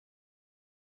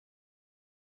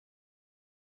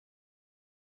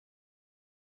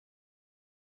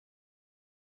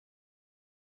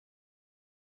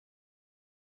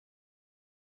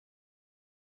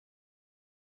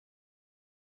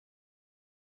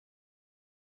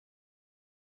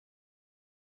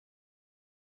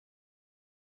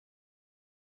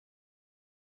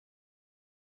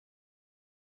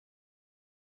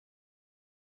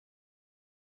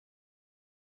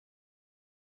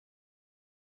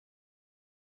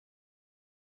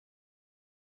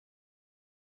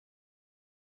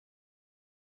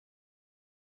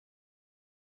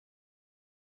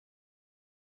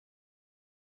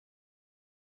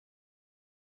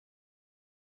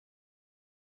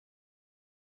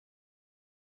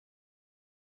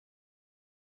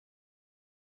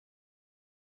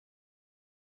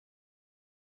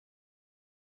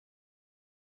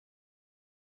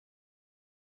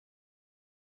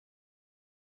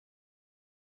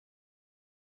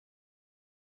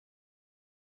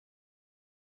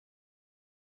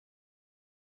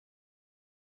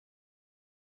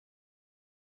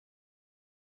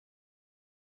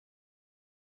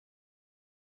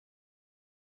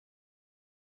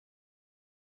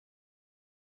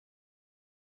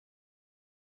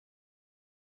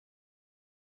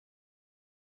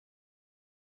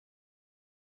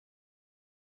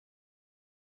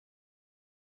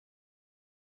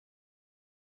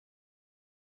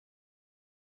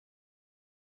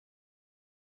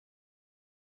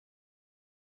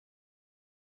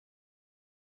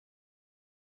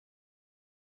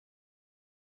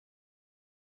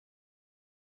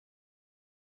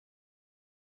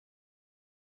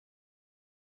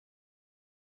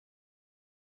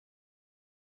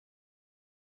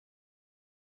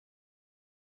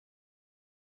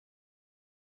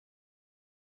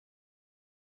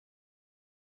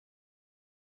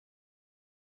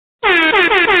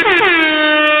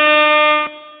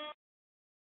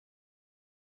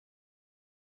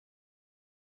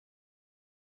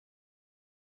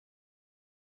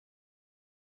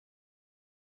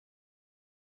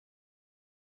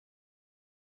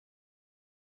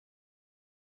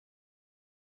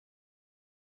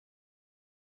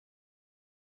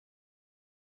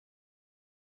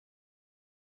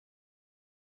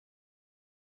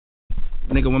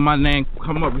 Nigga, when my name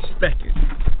come up, respect it.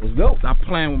 Let's go. Stop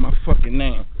playing with my fucking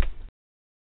name.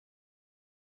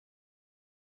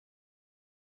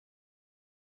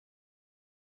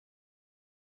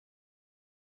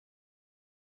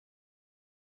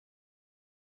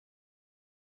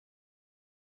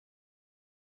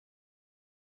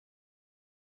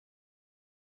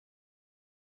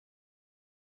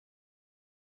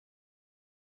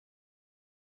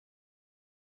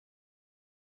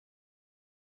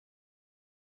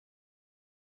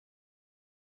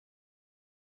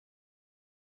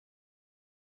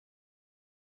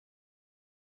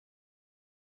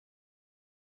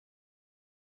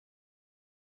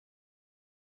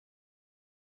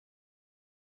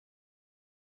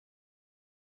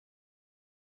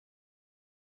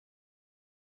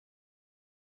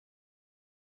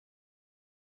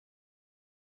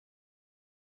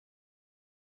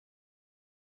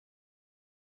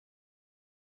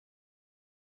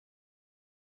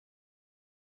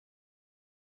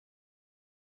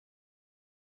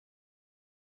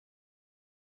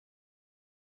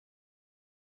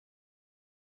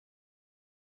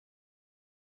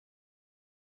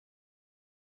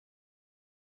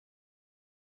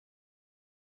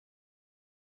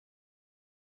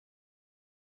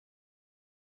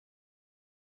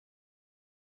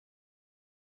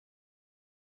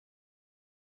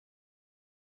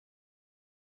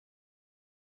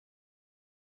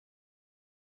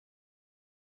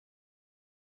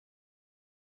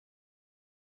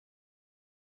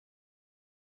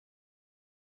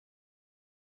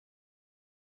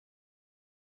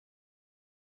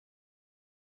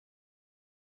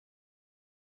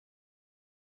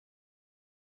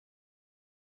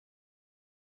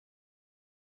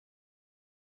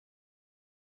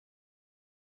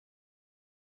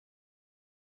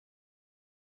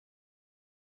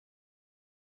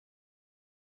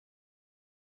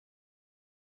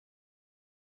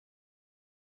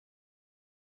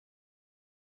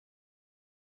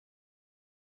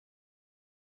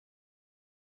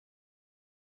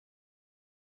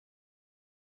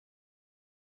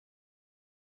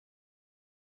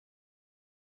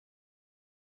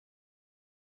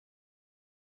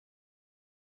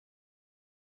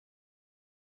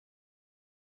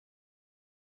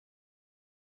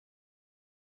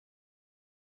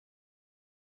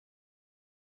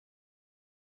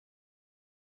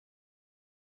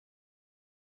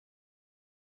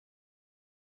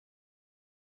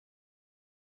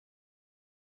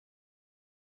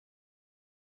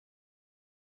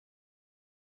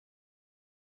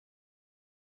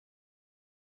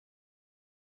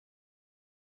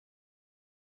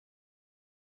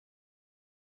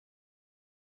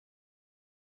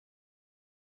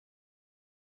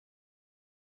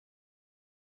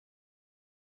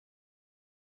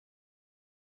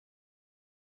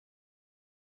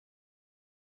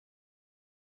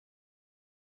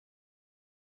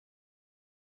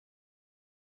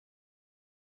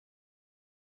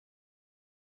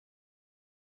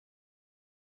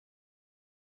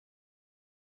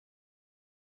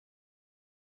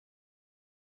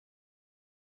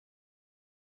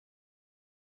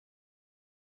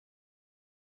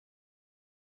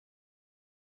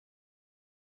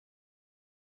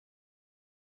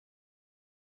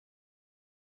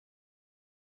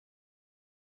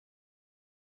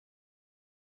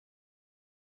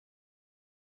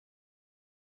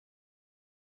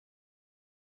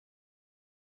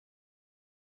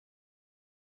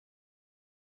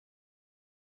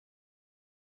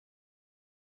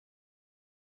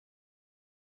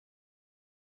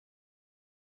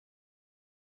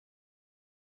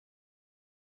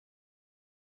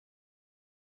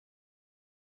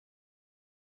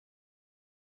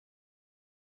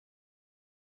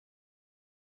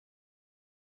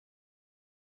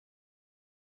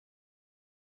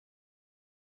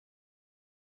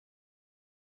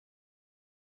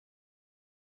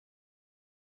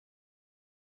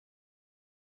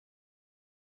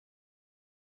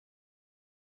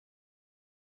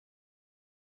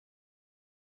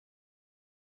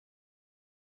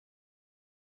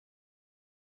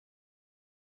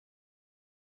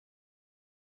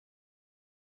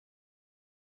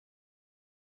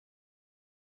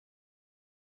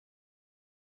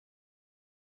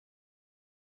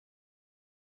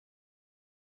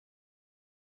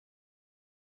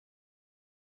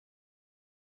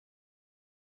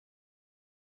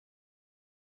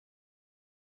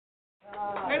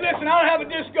 Hey, listen, I don't have a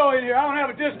disco in here. I don't have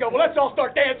a disco. Well, let's all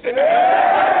start dancing.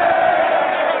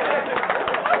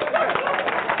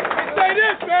 Say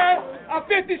this, man. I'm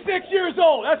 56 years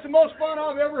old. That's the most fun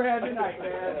I've ever had tonight,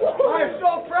 man. I am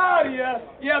so proud of you.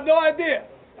 You have no idea.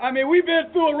 I mean, we've been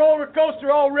through a roller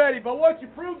coaster already, but what you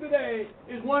proved today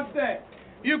is one thing.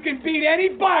 You can beat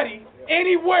anybody,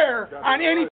 anywhere, on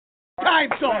any time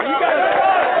zone. You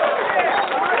got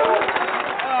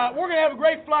we're going to have a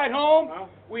great flight home.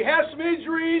 We have some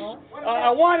injuries.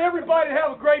 I want everybody to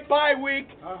have a great bye week.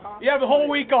 You have the whole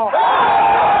week off.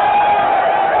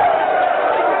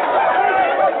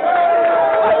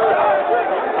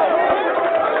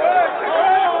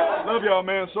 Love y'all,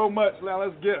 man, so much. Now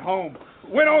let's get home.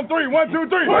 Win on 3. 1, 2,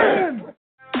 3. Win!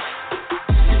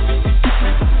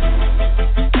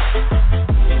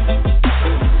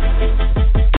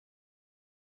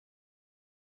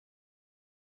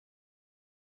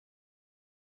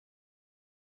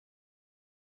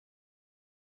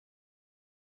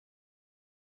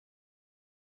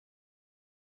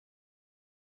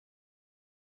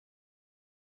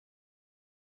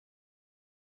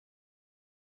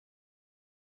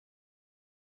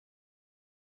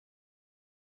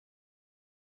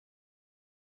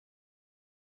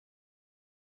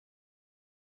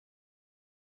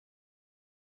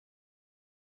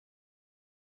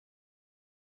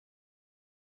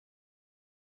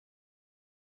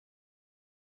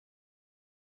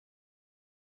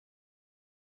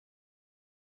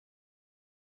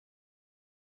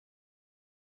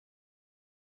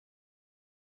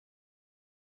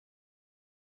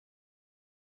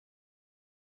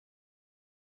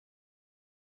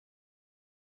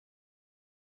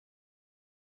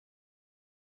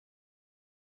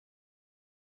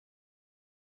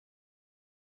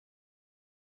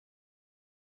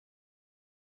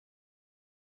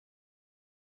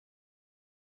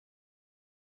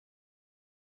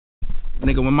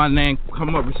 Nigga, when my name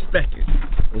come up, respect it.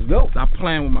 Let's go. Stop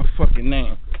playing with my fucking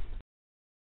name.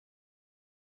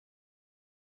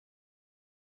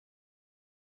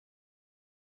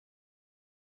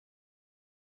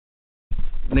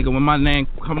 Nigga, when my name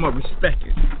come up, respect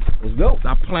it. Let's go.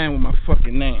 Stop playing with my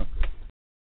fucking name.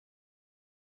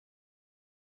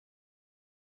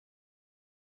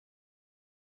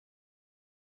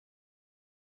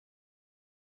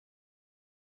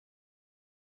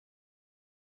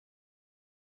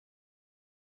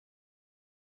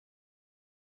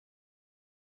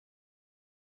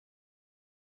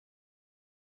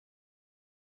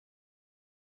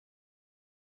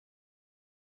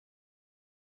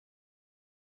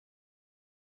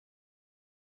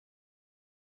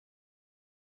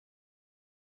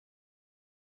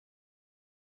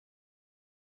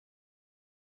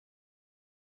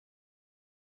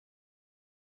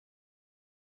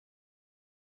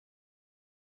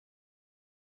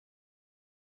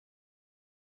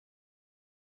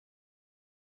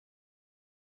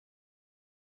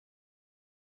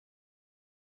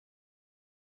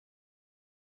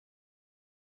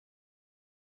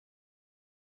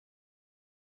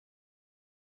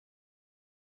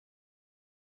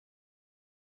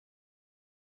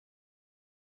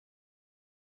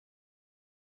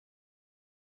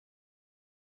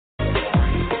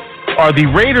 Are the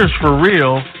Raiders for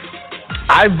real?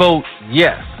 I vote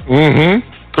yes.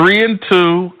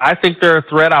 3-2. I think they're a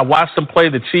threat. I watched them play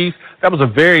the Chiefs. That was a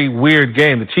very weird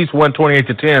game. The Chiefs won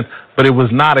 28-10, but it was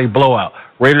not a blowout.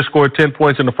 Raiders scored 10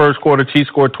 points in the first quarter. Chiefs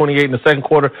scored 28 in the second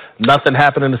quarter. Nothing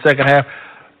happened in the second half.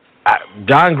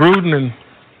 John Gruden, and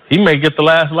he may get the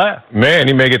last laugh. Man,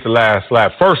 he may get the last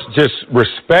laugh. First, just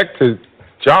respect to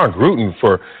John Gruden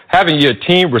for having your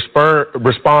team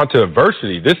respond to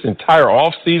adversity this entire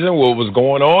offseason, what was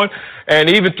going on, and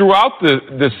even throughout the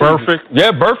Burfict. Yeah,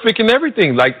 Burfict and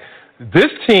everything. Like, this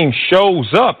team shows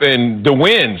up, and the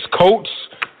wins, Colts,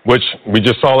 which we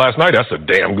just saw last night, that's a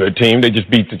damn good team. They just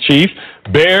beat the Chiefs,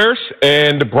 Bears,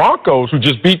 and the Broncos, who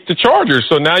just beat the Chargers.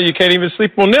 So now you can't even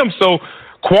sleep on them. So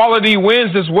quality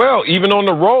wins as well, even on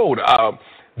the road.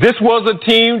 This was a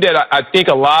team that I think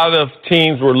a lot of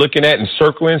teams were looking at and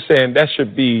circling, saying that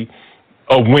should be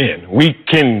a win. We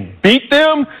can beat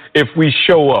them if we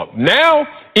show up. Now,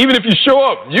 even if you show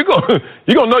up, you're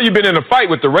gonna know you've been in a fight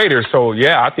with the Raiders. So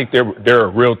yeah, I think they're a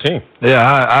real team. Yeah,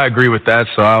 I agree with that.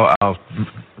 So I'll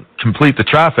complete the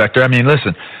trifecta. I mean,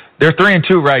 listen, they're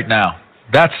 3-2 right now.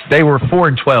 They were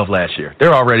 4-12 last year.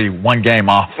 They're already one game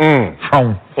off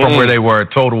from where they were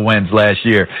total wins last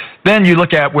year. Then you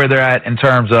look at where they're at in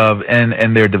terms of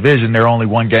in their division. They're only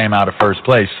one game out of first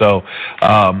place. So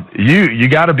you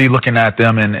got to be looking at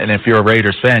them, and if you're a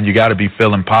Raiders fan, you got to be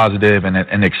feeling positive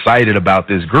and excited about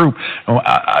this group.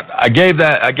 I gave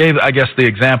the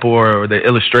example or the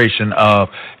illustration of,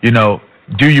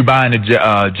 do you buy into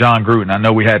John Gruden? I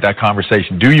know we had that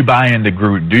conversation. Do you buy into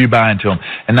Gruden? Do you buy into him?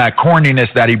 And that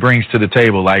corniness that he brings to the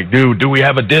table, like, dude, do we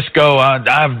have a disco?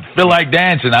 I feel like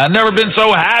dancing. I've never been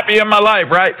so happy in my life,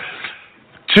 right?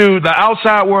 To the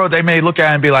outside world, they may look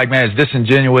at it and be like, man, it's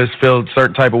disingenuous, feel a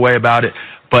certain type of way about it.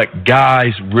 But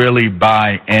guys really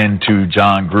buy into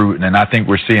John Gruden, and I think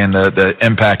we're seeing the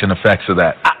impact and effects of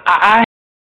that. I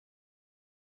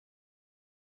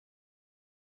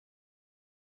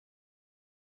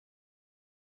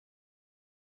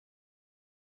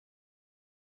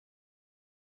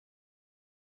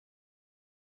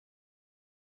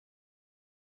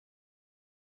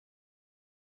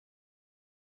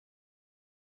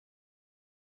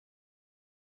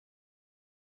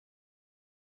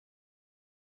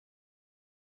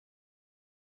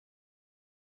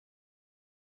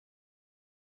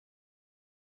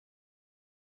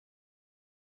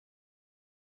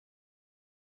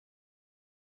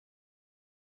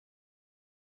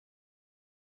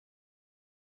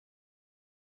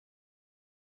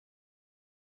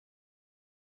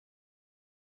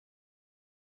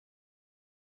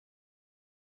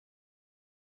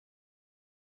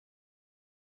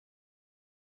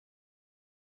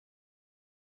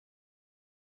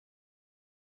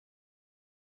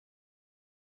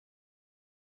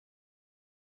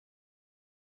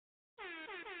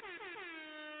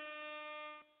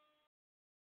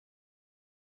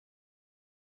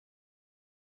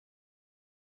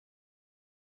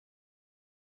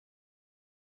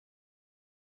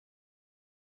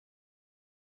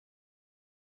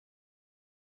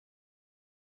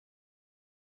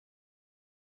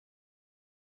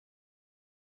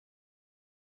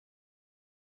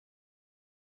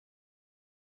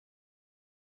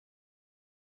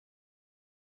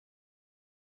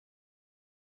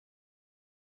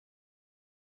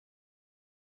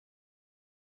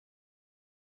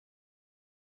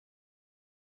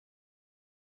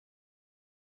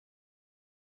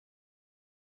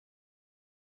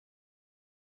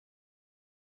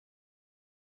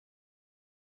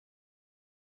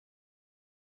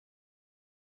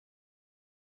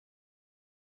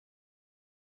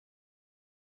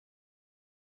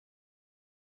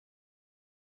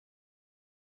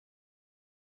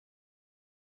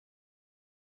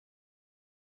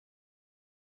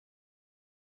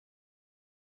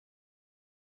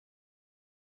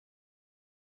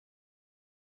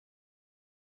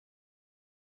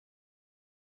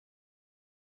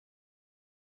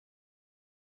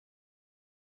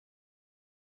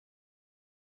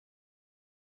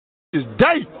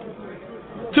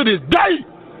To this day,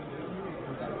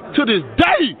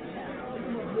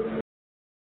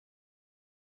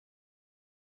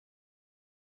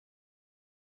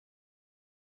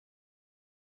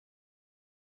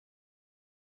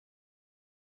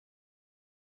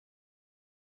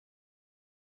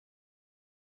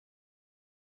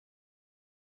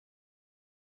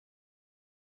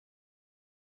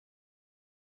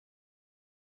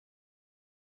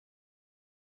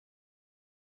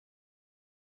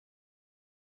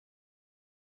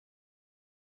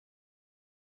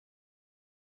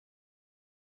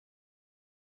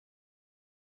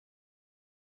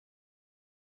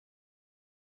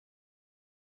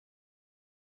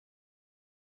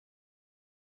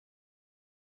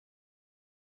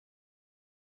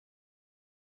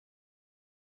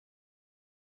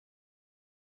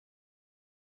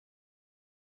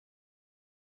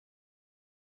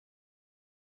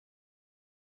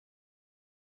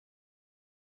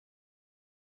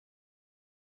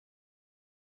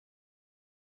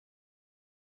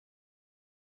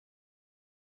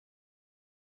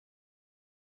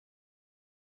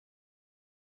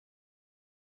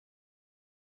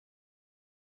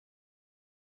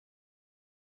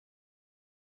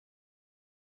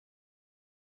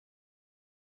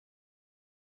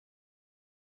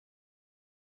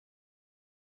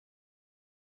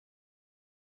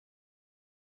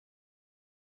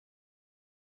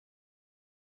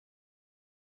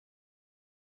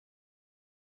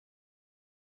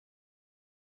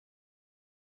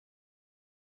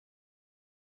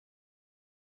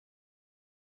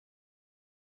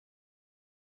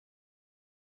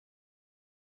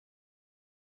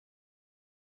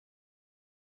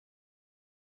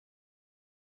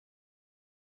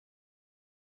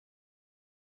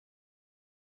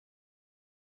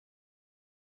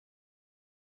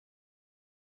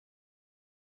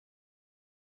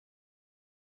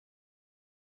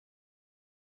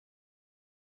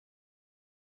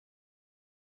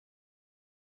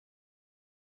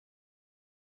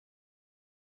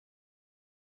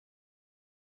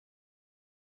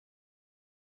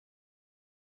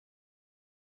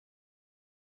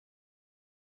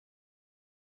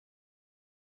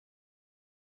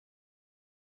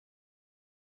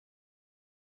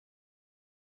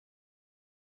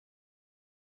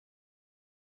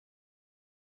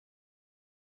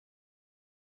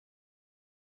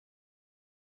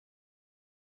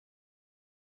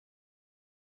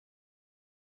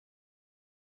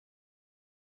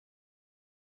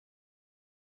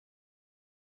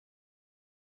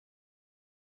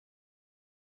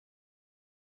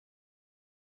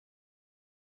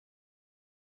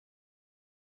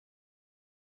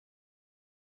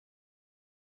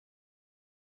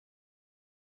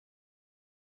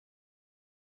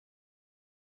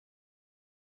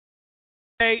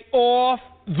 Stay off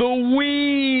the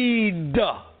weed.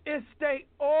 It's stay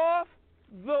off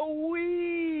the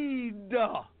weed.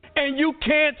 And you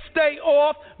can't stay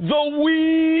off the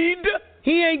weed.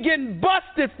 He ain't getting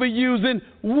busted for using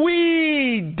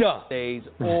weed. Stays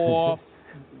off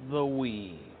the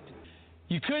weed.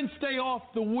 You couldn't stay off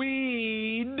the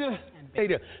weed.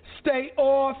 Stay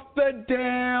off the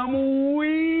damn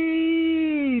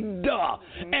weed.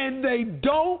 And they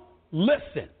don't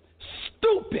listen.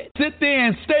 Stupid. Sit there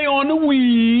and stay on the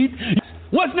weed.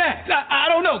 What's next? I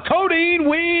don't know. Codeine,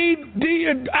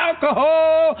 weed,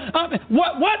 alcohol.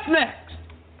 What's next?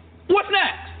 What's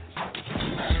next?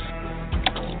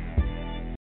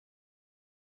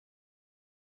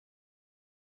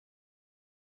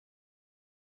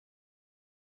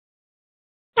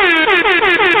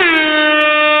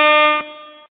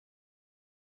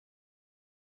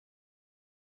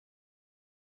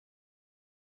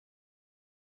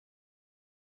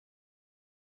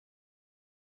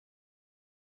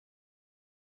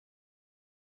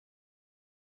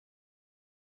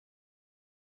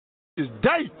 This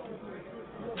day,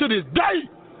 to this day,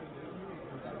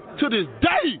 to this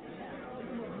day.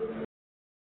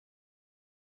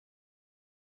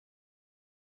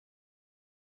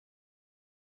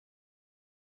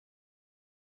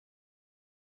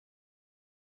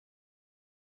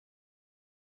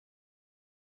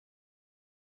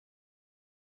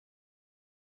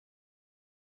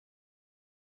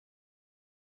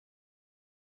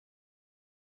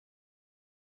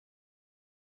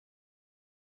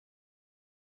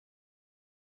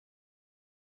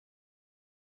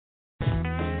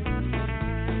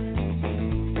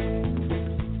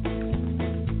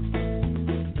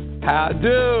 How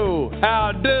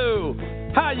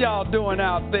How y'all doing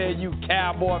out there, you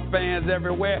Cowboy fans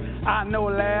everywhere? I know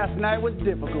last night was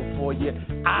difficult for you.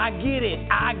 I get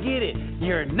it.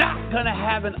 You're not going to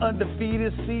have an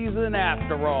undefeated season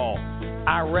after all.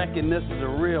 I reckon this is a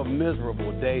real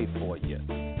miserable day for you.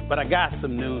 But I got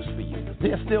some news for you.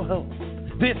 There's still hope.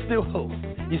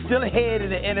 You're still ahead in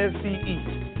the NFC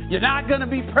East. You're not going to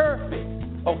be perfect,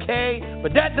 okay?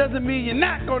 But that doesn't mean you're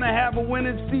not going to have a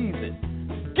winning season.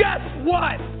 Guess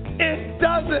what? It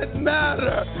doesn't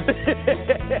matter.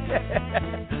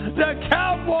 The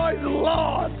Cowboys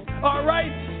lost, all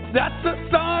right? That's a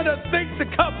sign of things to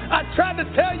come. I tried to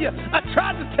tell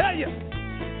you.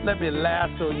 Let me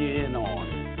lasso you in on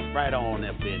it, right on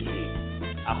up in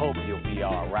here. I hope you'll be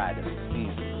all right as the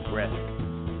season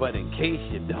progresses. But in case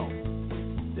you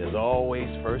don't, there's always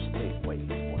first take waiting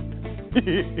for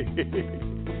you.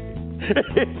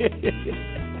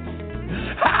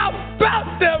 How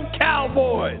about them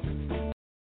Cowboys?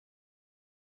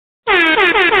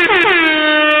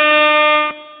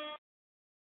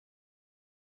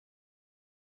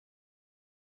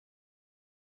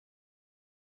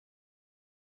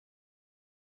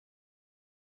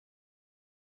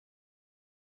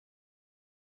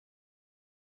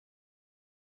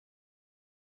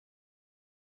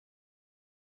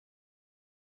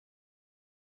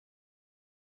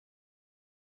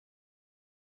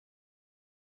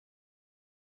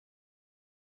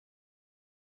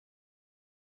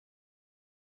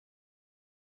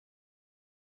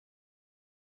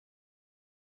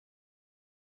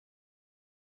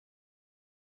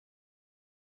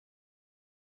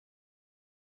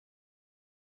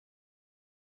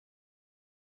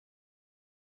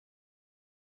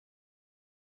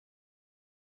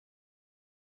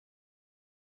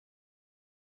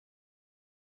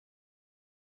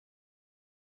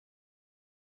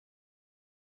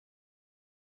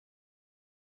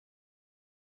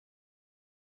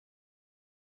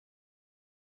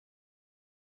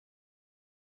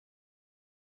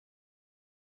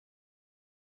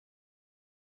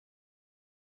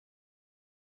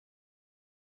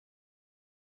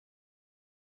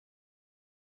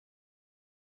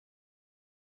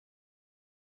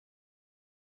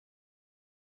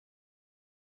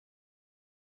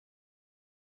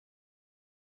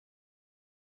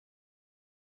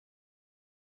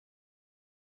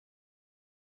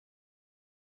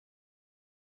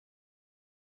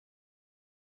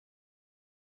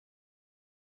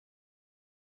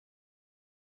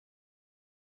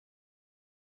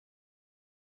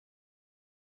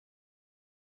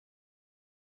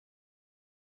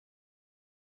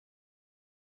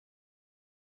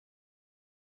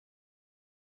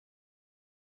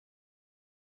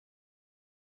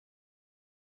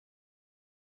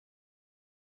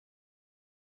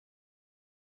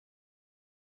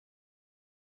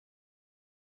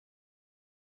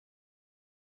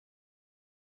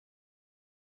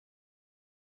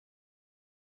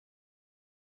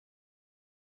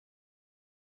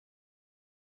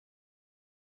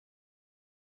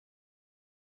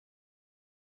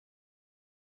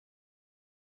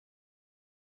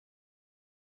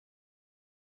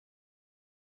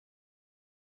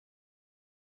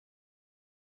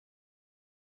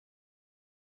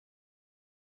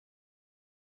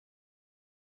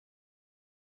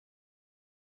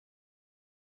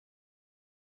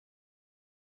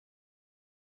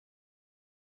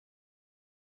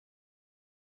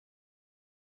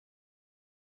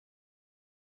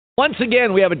 Once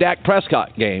again, we have a Dak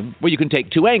Prescott game where you can take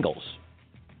two angles.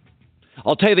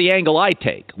 I'll tell you the angle I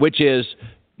take, which is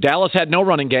Dallas had no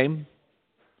running game,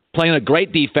 playing a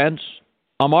great defense.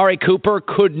 Amari Cooper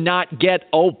could not get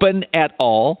open at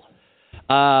all.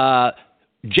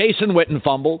 Jason Witten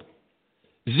fumbled.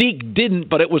 Zeke didn't,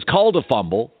 but it was called a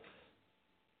fumble.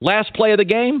 Last play of the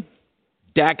game,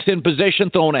 Dak's in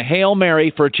position, throwing a Hail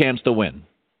Mary for a chance to win.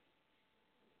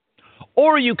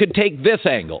 Or you could take this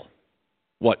angle.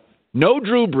 What? No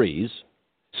Drew Brees.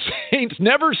 Saints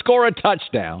never score a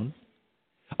touchdown.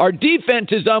 Our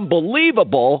defense is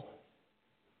unbelievable,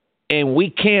 and we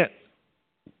can't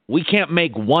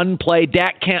make one play.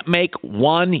 Dak can't make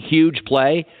one huge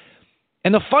play.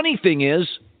 And the funny thing is,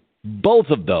 both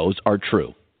of those are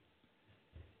true.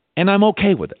 And I'm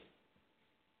okay with it.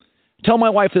 Tell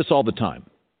my wife this all the time.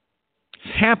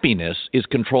 Happiness is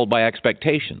controlled by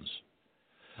expectations.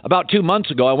 About 2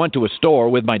 months ago, I went to a store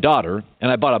with my daughter,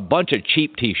 and I bought a bunch of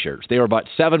cheap T-shirts. They were about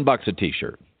 $7 a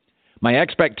T-shirt. My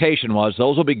expectation was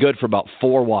those will be good for about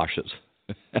 4 washes.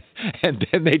 And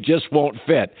then they just won't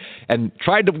fit. And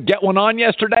tried to get one on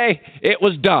yesterday. It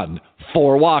was done.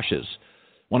 4 washes.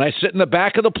 When I sit in the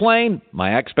back of the plane,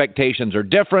 my expectations are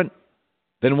different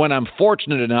than when I'm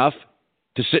fortunate enough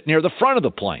to sit near the front of the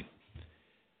plane.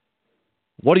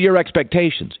 What are your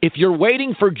expectations? If you're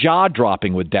waiting for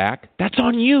jaw-dropping with Dak, that's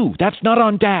on you. That's not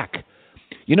on Dak.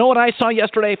 You know what I saw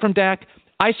yesterday from Dak?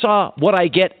 I saw what I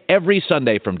get every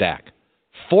Sunday from Dak.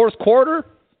 Fourth quarter,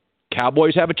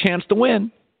 Cowboys have a chance to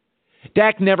win.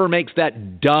 Dak never makes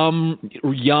that dumb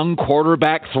young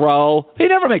quarterback throw. He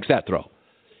never makes that throw.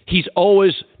 He's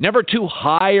always never too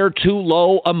high or too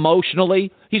low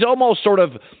emotionally. He's almost sort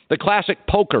of the classic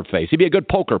poker face. He'd be a good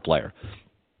poker player.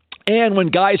 And when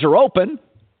guys are open,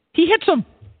 he hits them.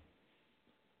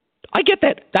 I get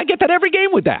that. I get that every game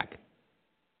with Dak.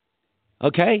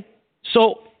 Okay?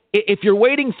 So if you're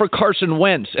waiting for Carson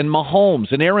Wentz and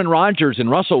Mahomes and Aaron Rodgers and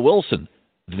Russell Wilson,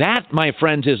 that, my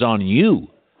friends, is on you.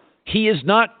 He is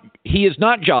not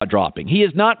jaw-dropping. He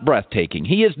is not breathtaking.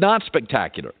 He is not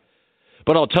spectacular.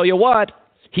 But I'll tell you what,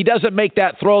 he doesn't make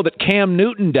that throw that Cam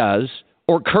Newton does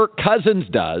or Kirk Cousins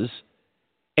does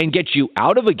and get you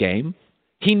out of a game.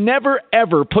 He never,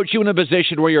 ever puts you in a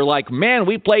position where you're like, man,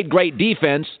 we played great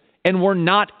defense and we're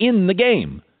not in the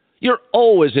game. You're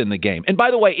always in the game. And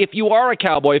by the way, if you are a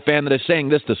Cowboy fan that is saying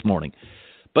this morning,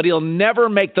 but he'll never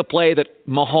make the play that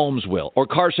Mahomes will or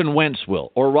Carson Wentz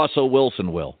will or Russell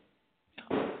Wilson will.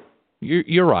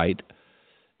 You're right.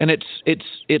 And it's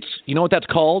you know what that's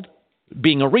called?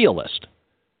 Being a realist.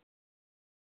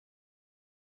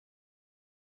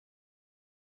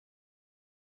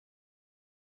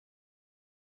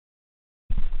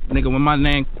 Nigga, when my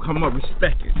name come up,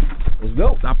 respect it. Let's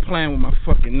go. Stop playing with my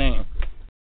fucking name.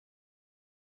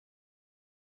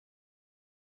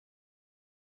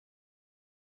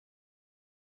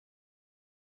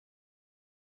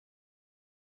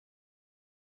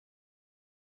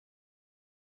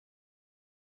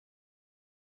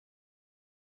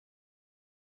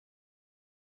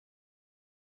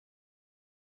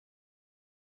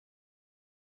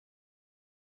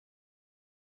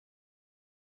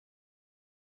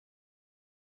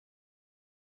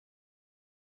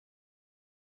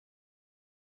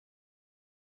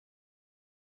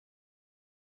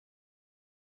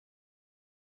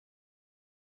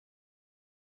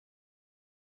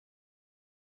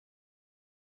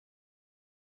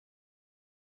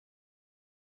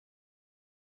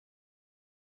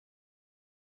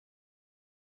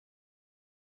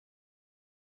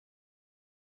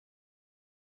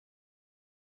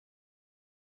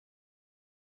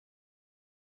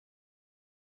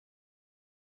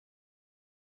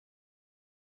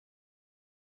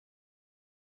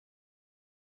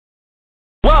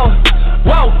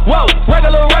 Whoa,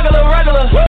 regular.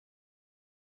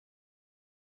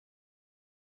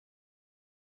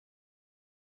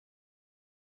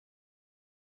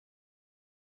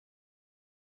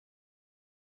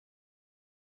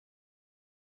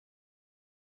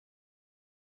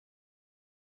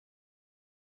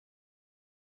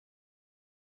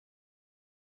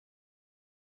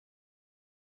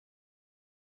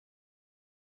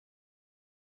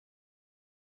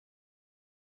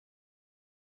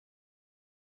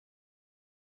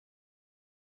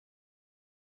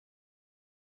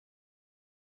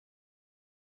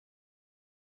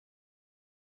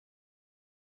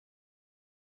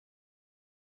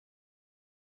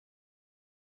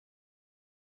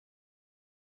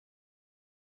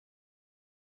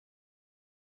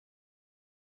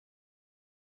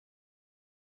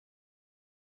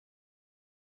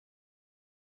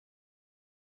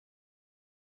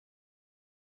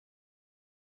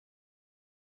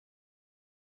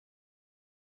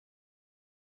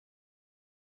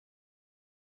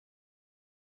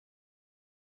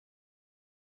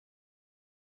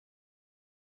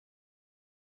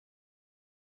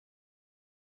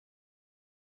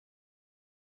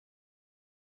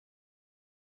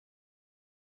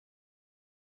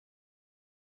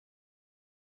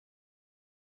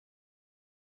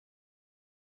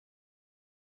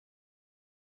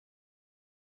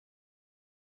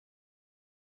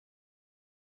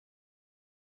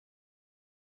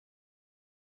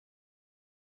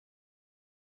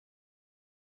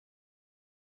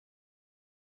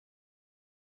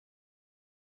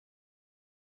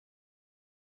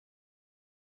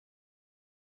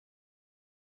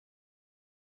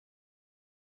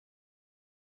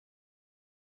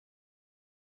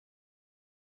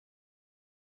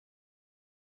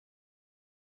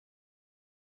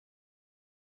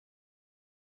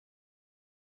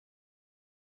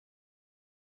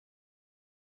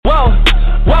 Whoa,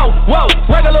 whoa, whoa,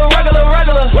 regular, regular,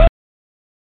 regular.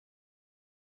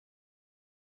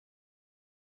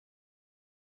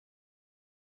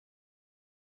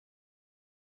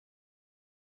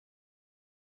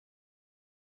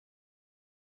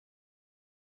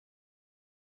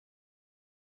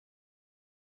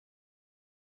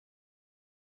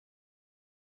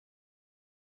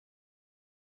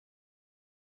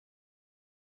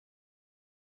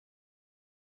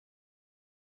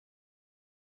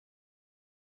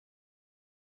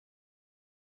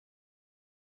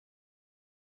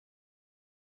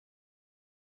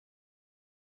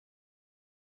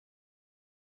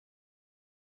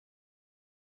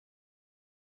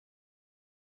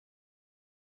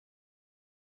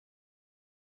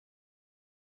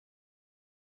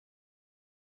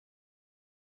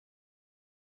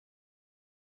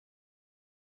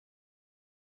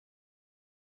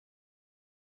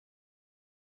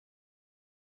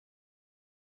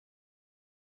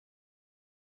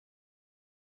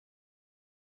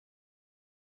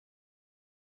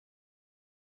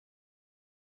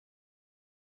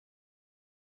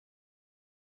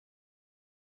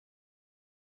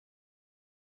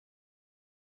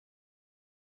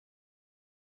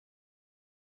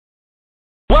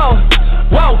 Whoa,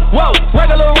 whoa, whoa,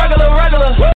 regular, regular,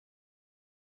 regular.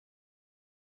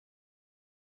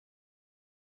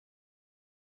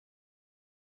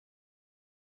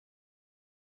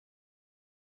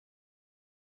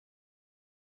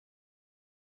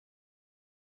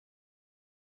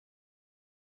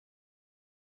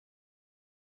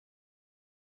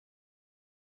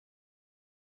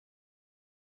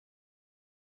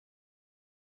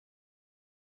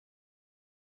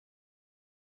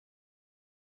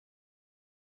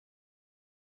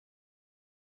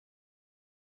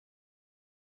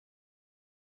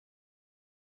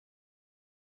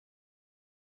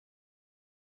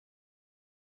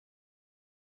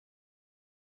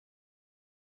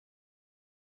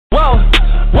 Whoa,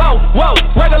 whoa, whoa,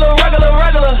 regular, regular,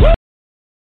 regular.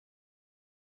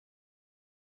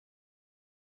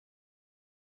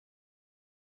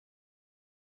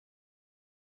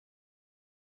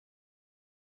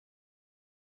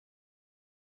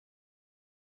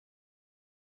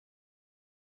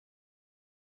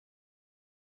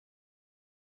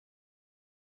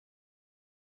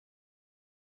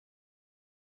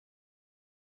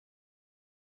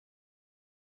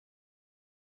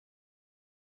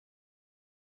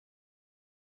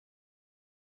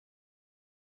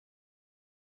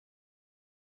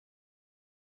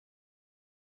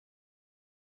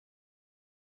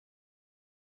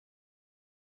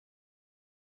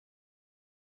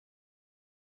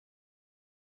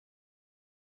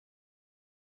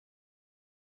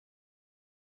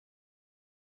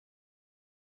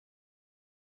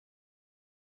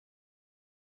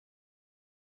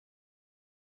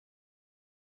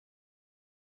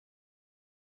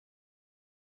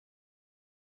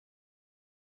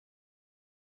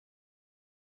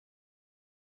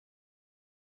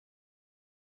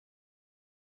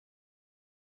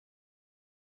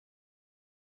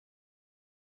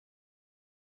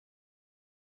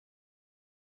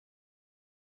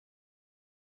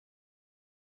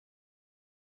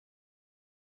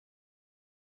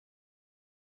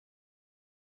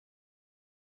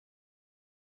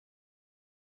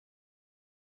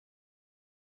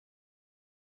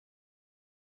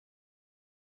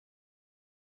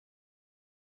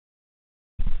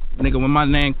 Nigga, when my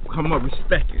name come up,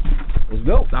 respect it. Let's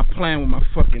go. Stop playing with my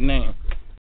fucking name.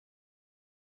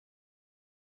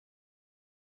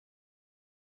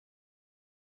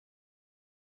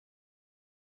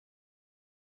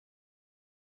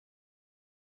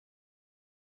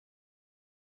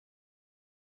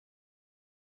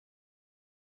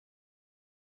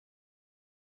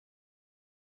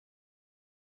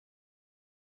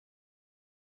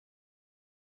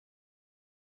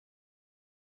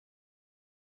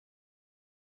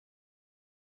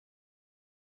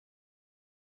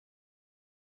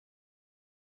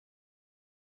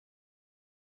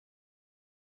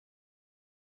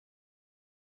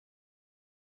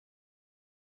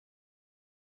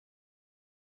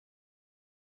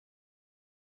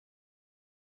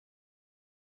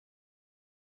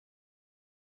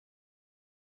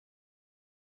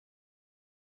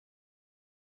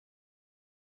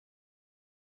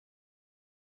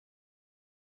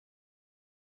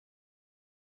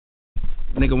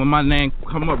 Nigga, when my name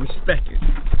come up, respect it.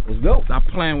 Let's go. Stop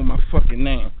playing with my fucking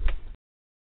name.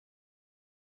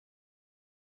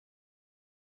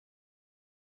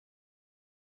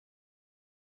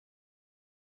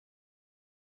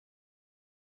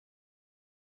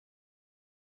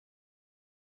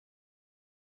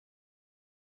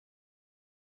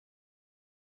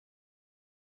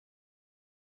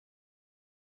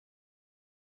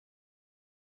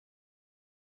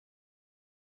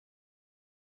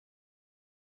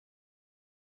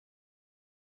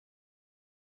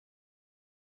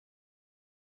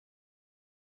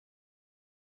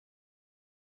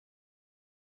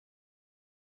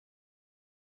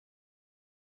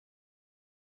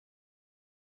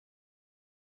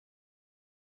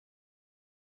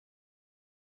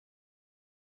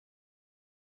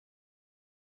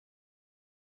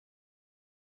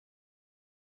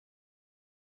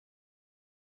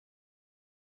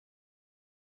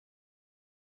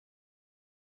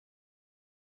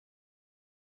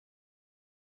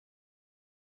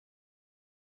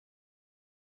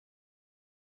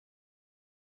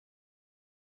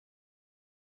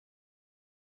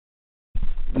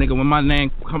 Nigga, when my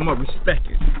name come up, respect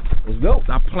it. Let's go.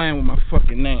 Stop playing with my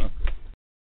fucking name.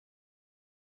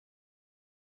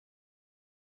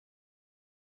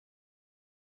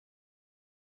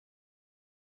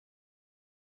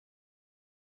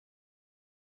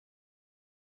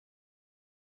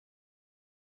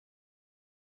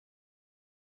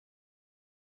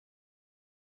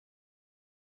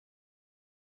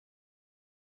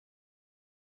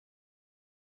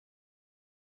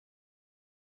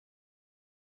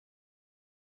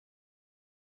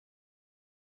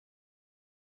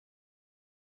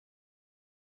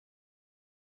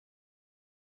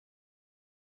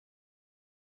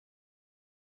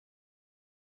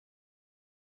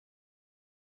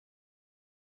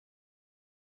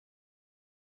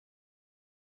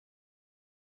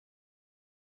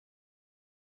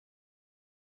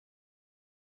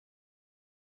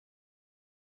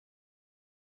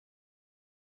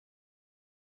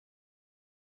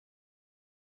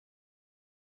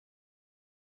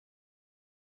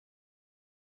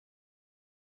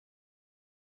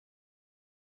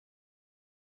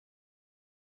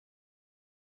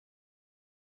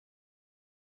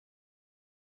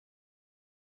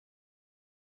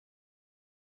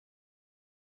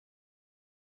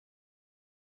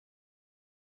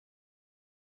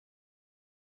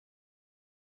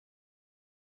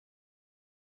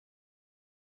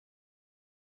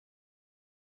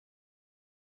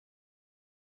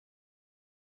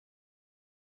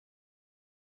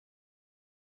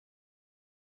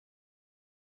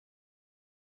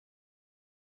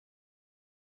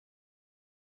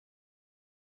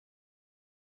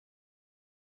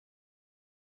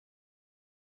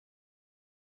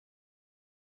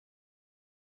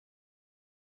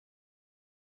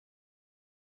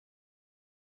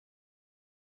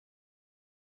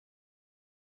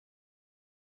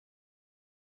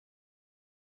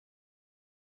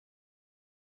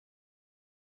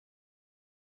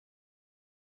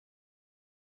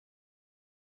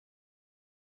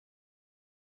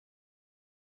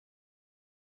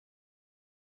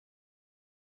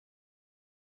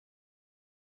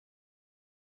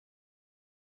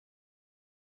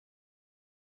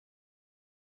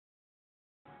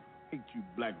 Hate you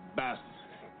black bastards.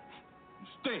 You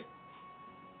stink.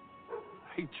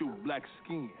 I hate your black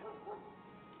skin.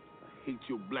 I hate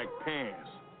your black pants.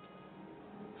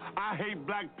 I hate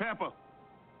black pepper.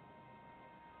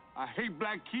 I hate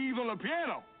black keys on the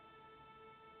piano.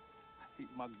 I hate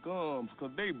my gums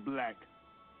because they black.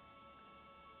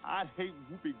 I hate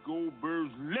Whoopi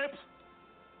Goldberg's lips.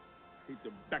 I hate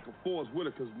the back of Forrest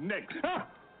Whitaker's neck.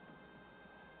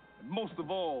 And most of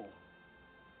all,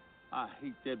 I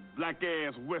hate that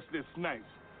black-ass Wesley Snipes.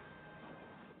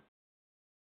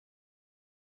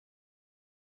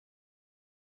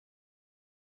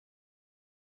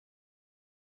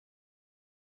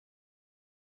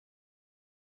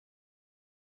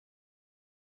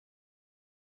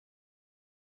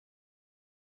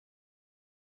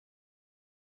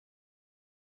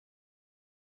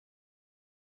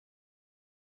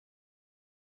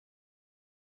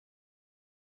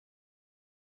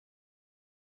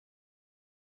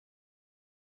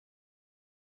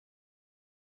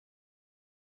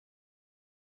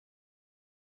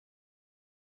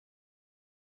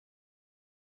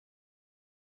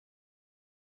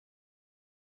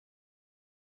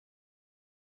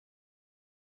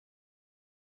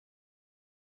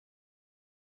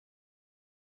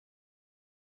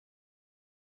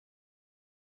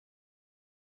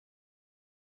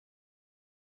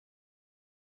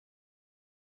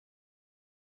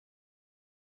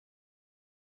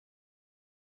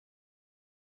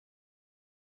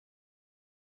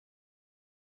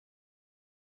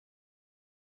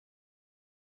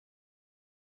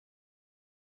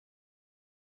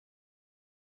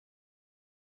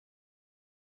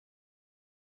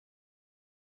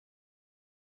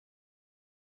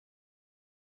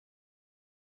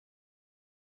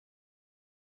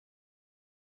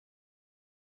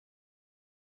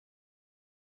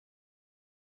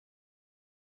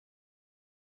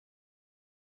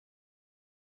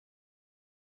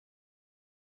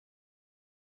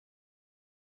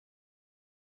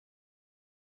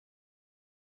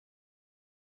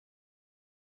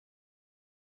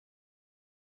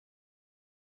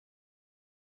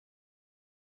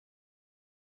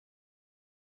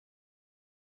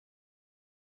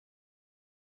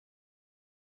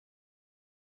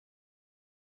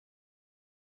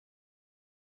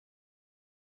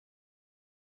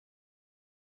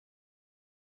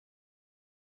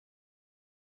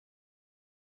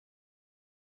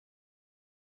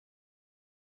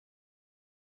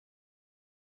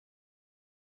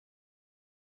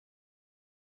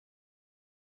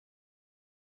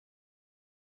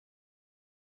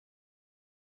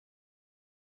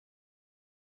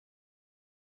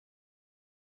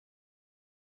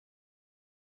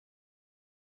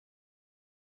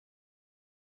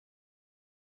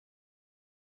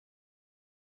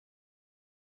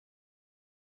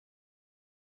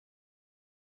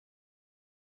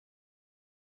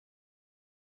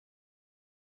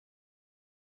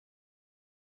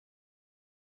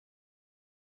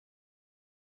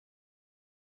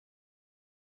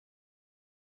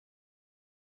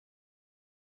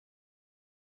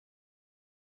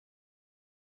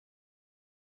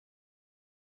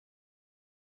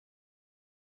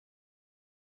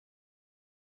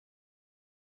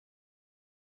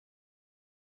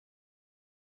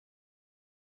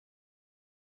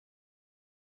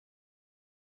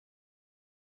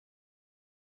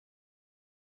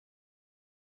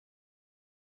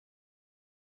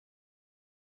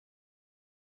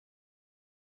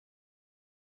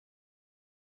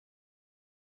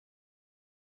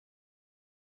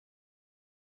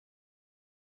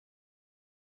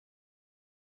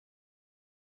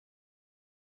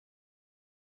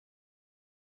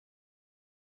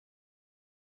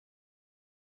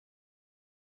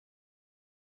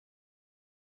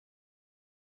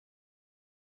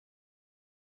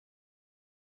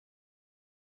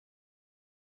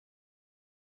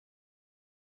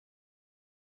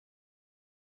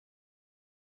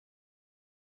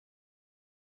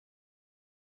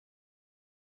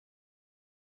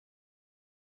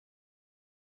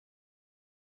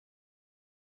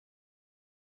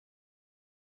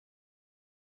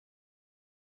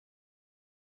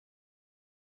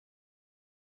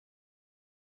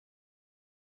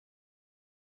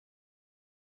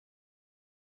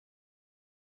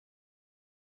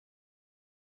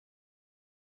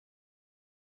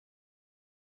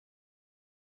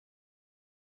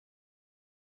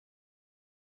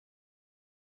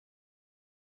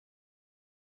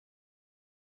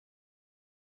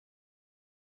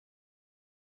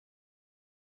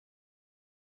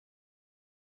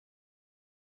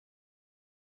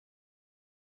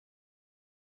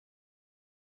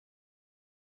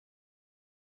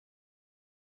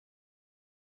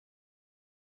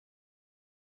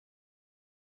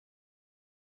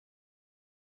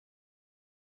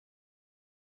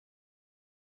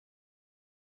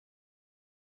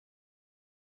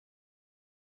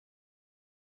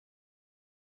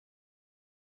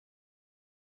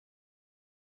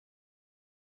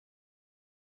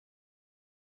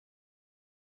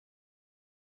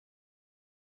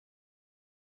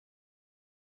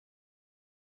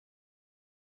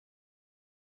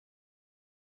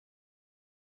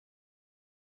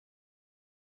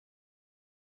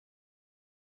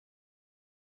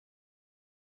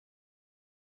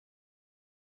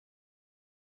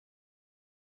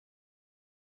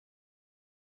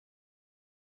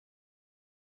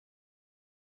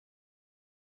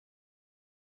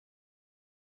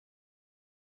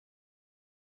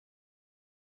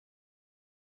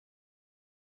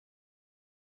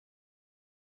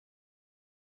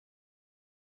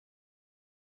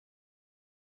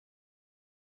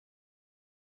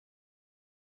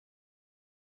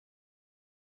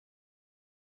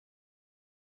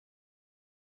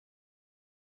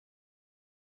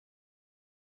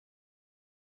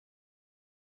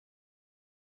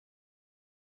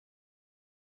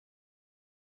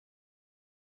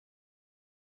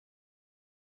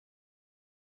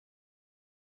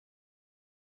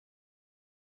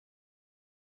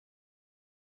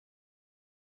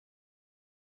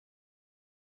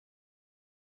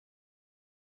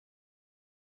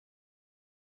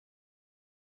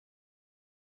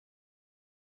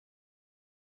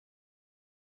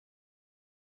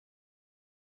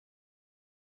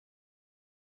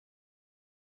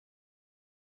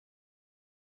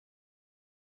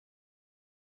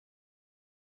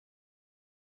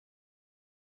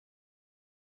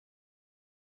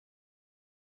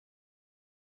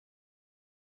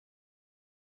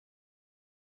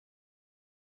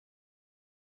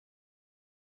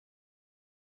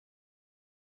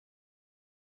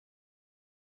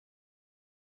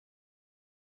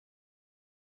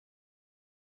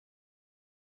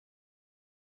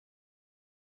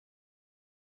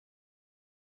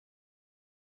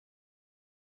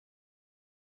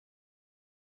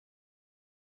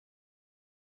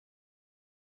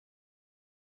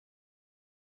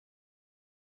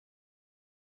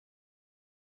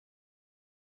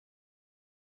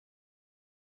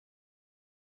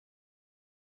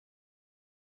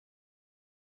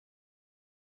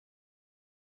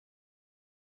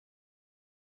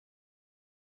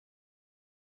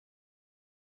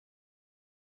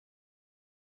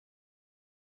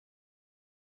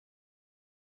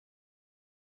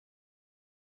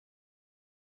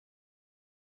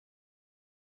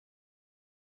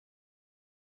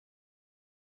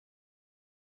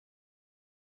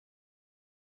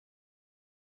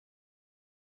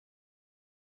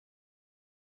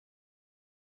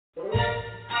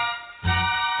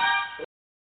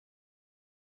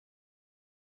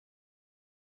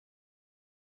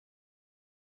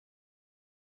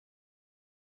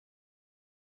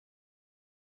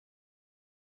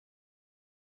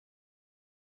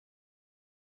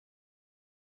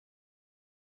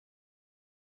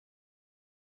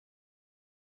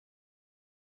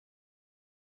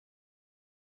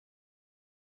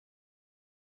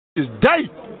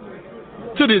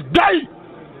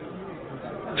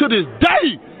 To this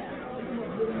day,